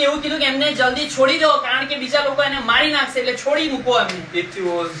પેલા વ્યક્તિ એવું કીધું કે એમને જલ્દી છોડી દો કારણ કે બીજા લોકો એને મારી નાખશે, એટલે છોડી મૂકો એમને. It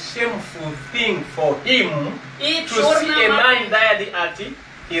was shameful thing for him A to see ચોરના a man માટે die at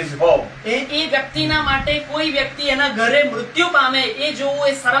his home. એ વ્યક્તિના માટે કોઈ વ્યક્તિ એના ઘરે મૃત્યુ પામે એ જોવું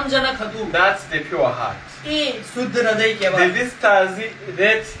એ શરમજનક હતું. That's the pure heart. એ શુદ્ધ હૃદય The કહેવાય. visitors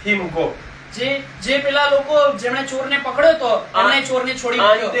let him go. જે પેલા લોકો જેમણે ચોરને પકડ્યો તો એમણે ચોરને છોડી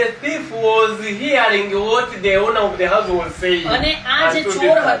And મૂક્યો. the thief was hearing what the owner of the house was saying. અને આ જે unto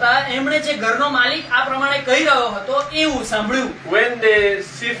ચોર the હતા એમણે જે ઘરનો માલિક આ પ્રમાણે કહી રહ્યો હતો એવું સાંભળ્યું. When the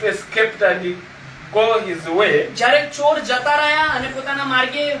thief escaped and go his way, જ્યારે ચોર જતા રહ્યા અને પોતાના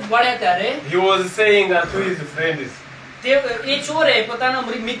માર્ગે વળ્યા ત્યારે he was saying unto his friends, એ ચોરે પોતાના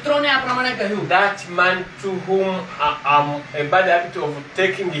મિત્રોને આ પ્રમાણે કહ્યું, that man to whom I'm a bad habit of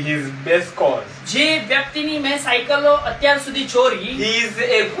taking his best calls, જે વ્યક્તિની મેં સાયકલો અત્યાર સુધી ચોરી he is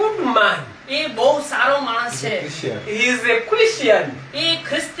a good man. એ બહુ સારો માણસ છે. He is a Christian. એ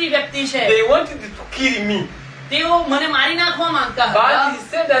ખ્રિસ્તી વ્યક્તિ છે. They wanted to kill me. તેઓ મને મારી નાખવા માંગતા હતા. But he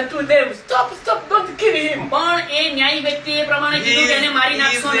said unto them, stop, don't kill him. પણ એ ન્યાયી વ્યક્તિ એ પ્રમાણે He કીધું કે એને મારી is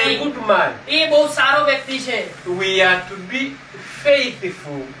નાખશો a નહીં. good man. એ બહુ સારો વ્યક્તિ છે. We are to be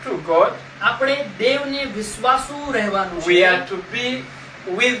faithful to God. આપણે દેવને વિશ્વાસુ રહેવાનું We છે. are to be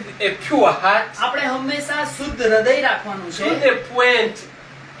with a pure heart, આપણે હંમેશા શુદ્ધ હૃદય રાખવાનું to છે. the point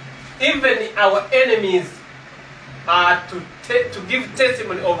even our enemies are to give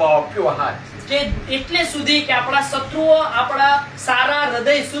testimony of our pure heart. કે એટલે સુધી કે આપણા શત્રુઓ આપણા સારા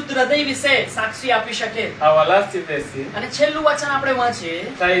હૃદય શુદ્ધ હૃદય વિશે સાક્ષી આપી શકે. Our last verse, અને છેલ્લું વચન આપણે વાંચીએ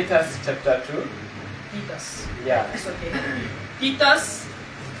Titus chapter 2. તીતસ. Yeah. It's okay. તીતસ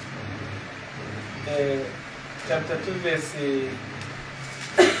Chapter 2 verse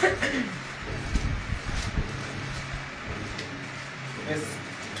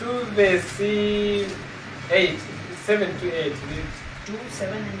 2 verse 8, 7 to 8.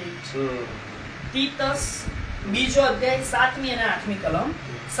 7 and 8. તીતસ બીજો અધ્યાય 7મી અને 8મી કલમ.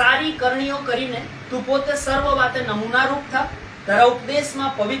 સારી કરણીઓ કરીને તું પોતે સર્વ વાતે નમૂનારૂપ થા. તારા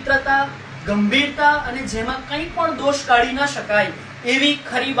ઉપદેશમાં પવિત્રતા, ગંભીરતા અને જેમાં કંઈ પણ દોષ કાઢી ન શકાય એવી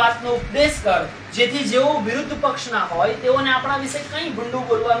ખરી વાતનો ઉપદેશ કર, જેથી જેઓ વિરુદ્ધ પક્ષના હોય તેઓને આપણા વિશે કંઈ ભૂંડું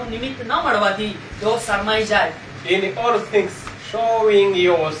બોલવાનું નિમિત્ત ન મળવાથી તેઓ શરમાઈ જાય. In all things, showing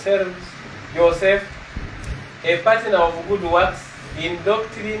yourself a pattern of good works, in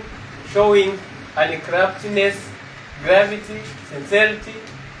doctrine, showing uncraftiness, gravity, sincerity,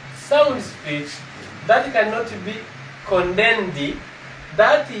 sound speech, that cannot be condemned,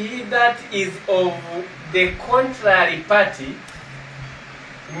 that he that is of the contrary party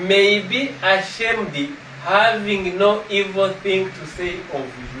may be ashamed, having no evil thing to say of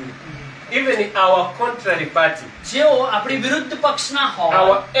you. Even our contrary party, જેઓ આપણી વિરુદ્ધ પક્ષના હોય,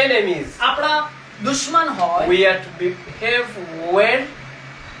 our enemies, આપણા દુશ્મન હોય, we are to behave well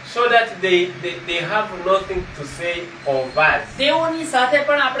so that they have nothing to say of us. તેઓની સાથે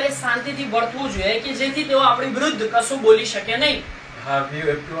પણ આપણે શાંતિથી વર્તવું જોઈએ કે જેથી તેઓ આપણી વિરુદ્ધ કશું બોલી શકે નહીં. Have you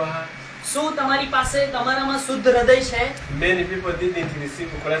a pure heart? શું તમારી પાસે તમારામાં શુદ્ધ હૃદય છે? Many people didn't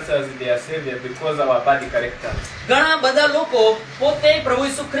receive Christ as their savior because of our bad character. ઘણા બધા લોકો પોતે પ્રભુ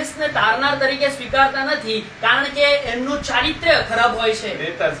ઈસુ ખ્રિસ્તને તારનાર તરીકે સ્વીકારતા નથી કારણ કે એમનું ચારિત્ર્ય ખરાબ હોય છે.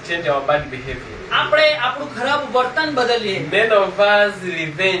 Let us change our bad behavior. આપણે આપણું ખરાબ વર્તન બદલીએ. Many of us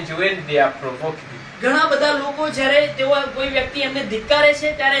revenge when they are provoked. ઘણા બધા લોકો જ્યારે તેઓ કોઈ વ્યક્તિ એમને ધિક્કારે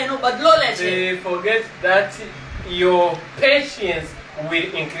છે ત્યારે એનો બદલો લે છે. They forget that your patience will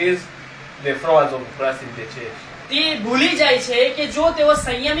increase the flowers of Christ in the church. તે ભૂલી જાય છે કે જો તેઓ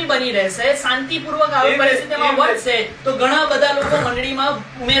સંયમી બની રહેશે, શાંતિપૂર્વક આવી પરિસ્થિતિમાં વધશે તો ઘણા બધા લોકો મંડળીમાં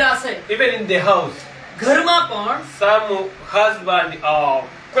ઉમેરાશે. Even in the house, ઘરમાં પણ some husband are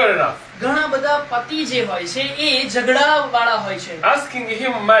quarrels, ઘણા બધા પતિ જે હોય છે એ ઝઘડાવાળા હોય છે asking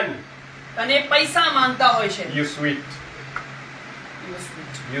him money. અને પૈસા માંગતા હોય છે. You sweet.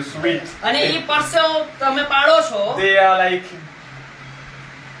 You sweet. અને એ પરસેવો તમે પાડો છો. They are like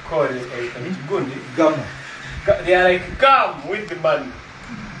Gum. They are like gum with the money.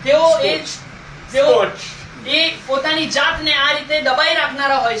 તેઓ Scotch. એ પોતાની જાતને આ રીતે દબાઈ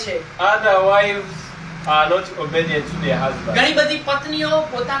રાખનારા હોય છે. Other wives are not obedient to their husband. ઘણી બધી પત્નીઓ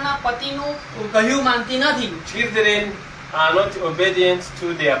પોતાના પતિનું કહ્યું માનતી નથી. Children are not obedient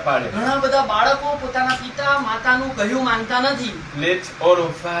to their parents. ઘણા બધા બાળકો પોતાના પિતા માતાનું કહ્યું માનતા નથી. Let all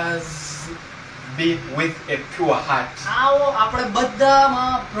of us be with a pure heart. આવો આપણે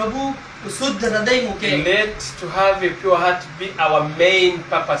બધામાં પ્રભુ શુદ્ધ હૃદય મૂકે. Let to have a pure heart be our main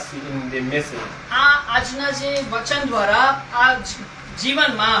purpose in the message. આ આજના જે વચન દ્વારા આ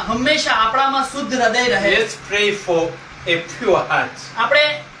જીવનમાં હંમેશા આપણામાં શુદ્ધ હૃદય રહે. Let's pray for a pure heart.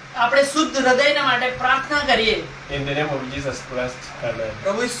 આપણે શુદ્ધ હૃદયના માટે પ્રાર્થના કરીએ. In the name of Jesus Christ. Amen.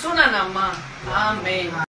 પ્રભુ ઈસુના નામમાં આમેન.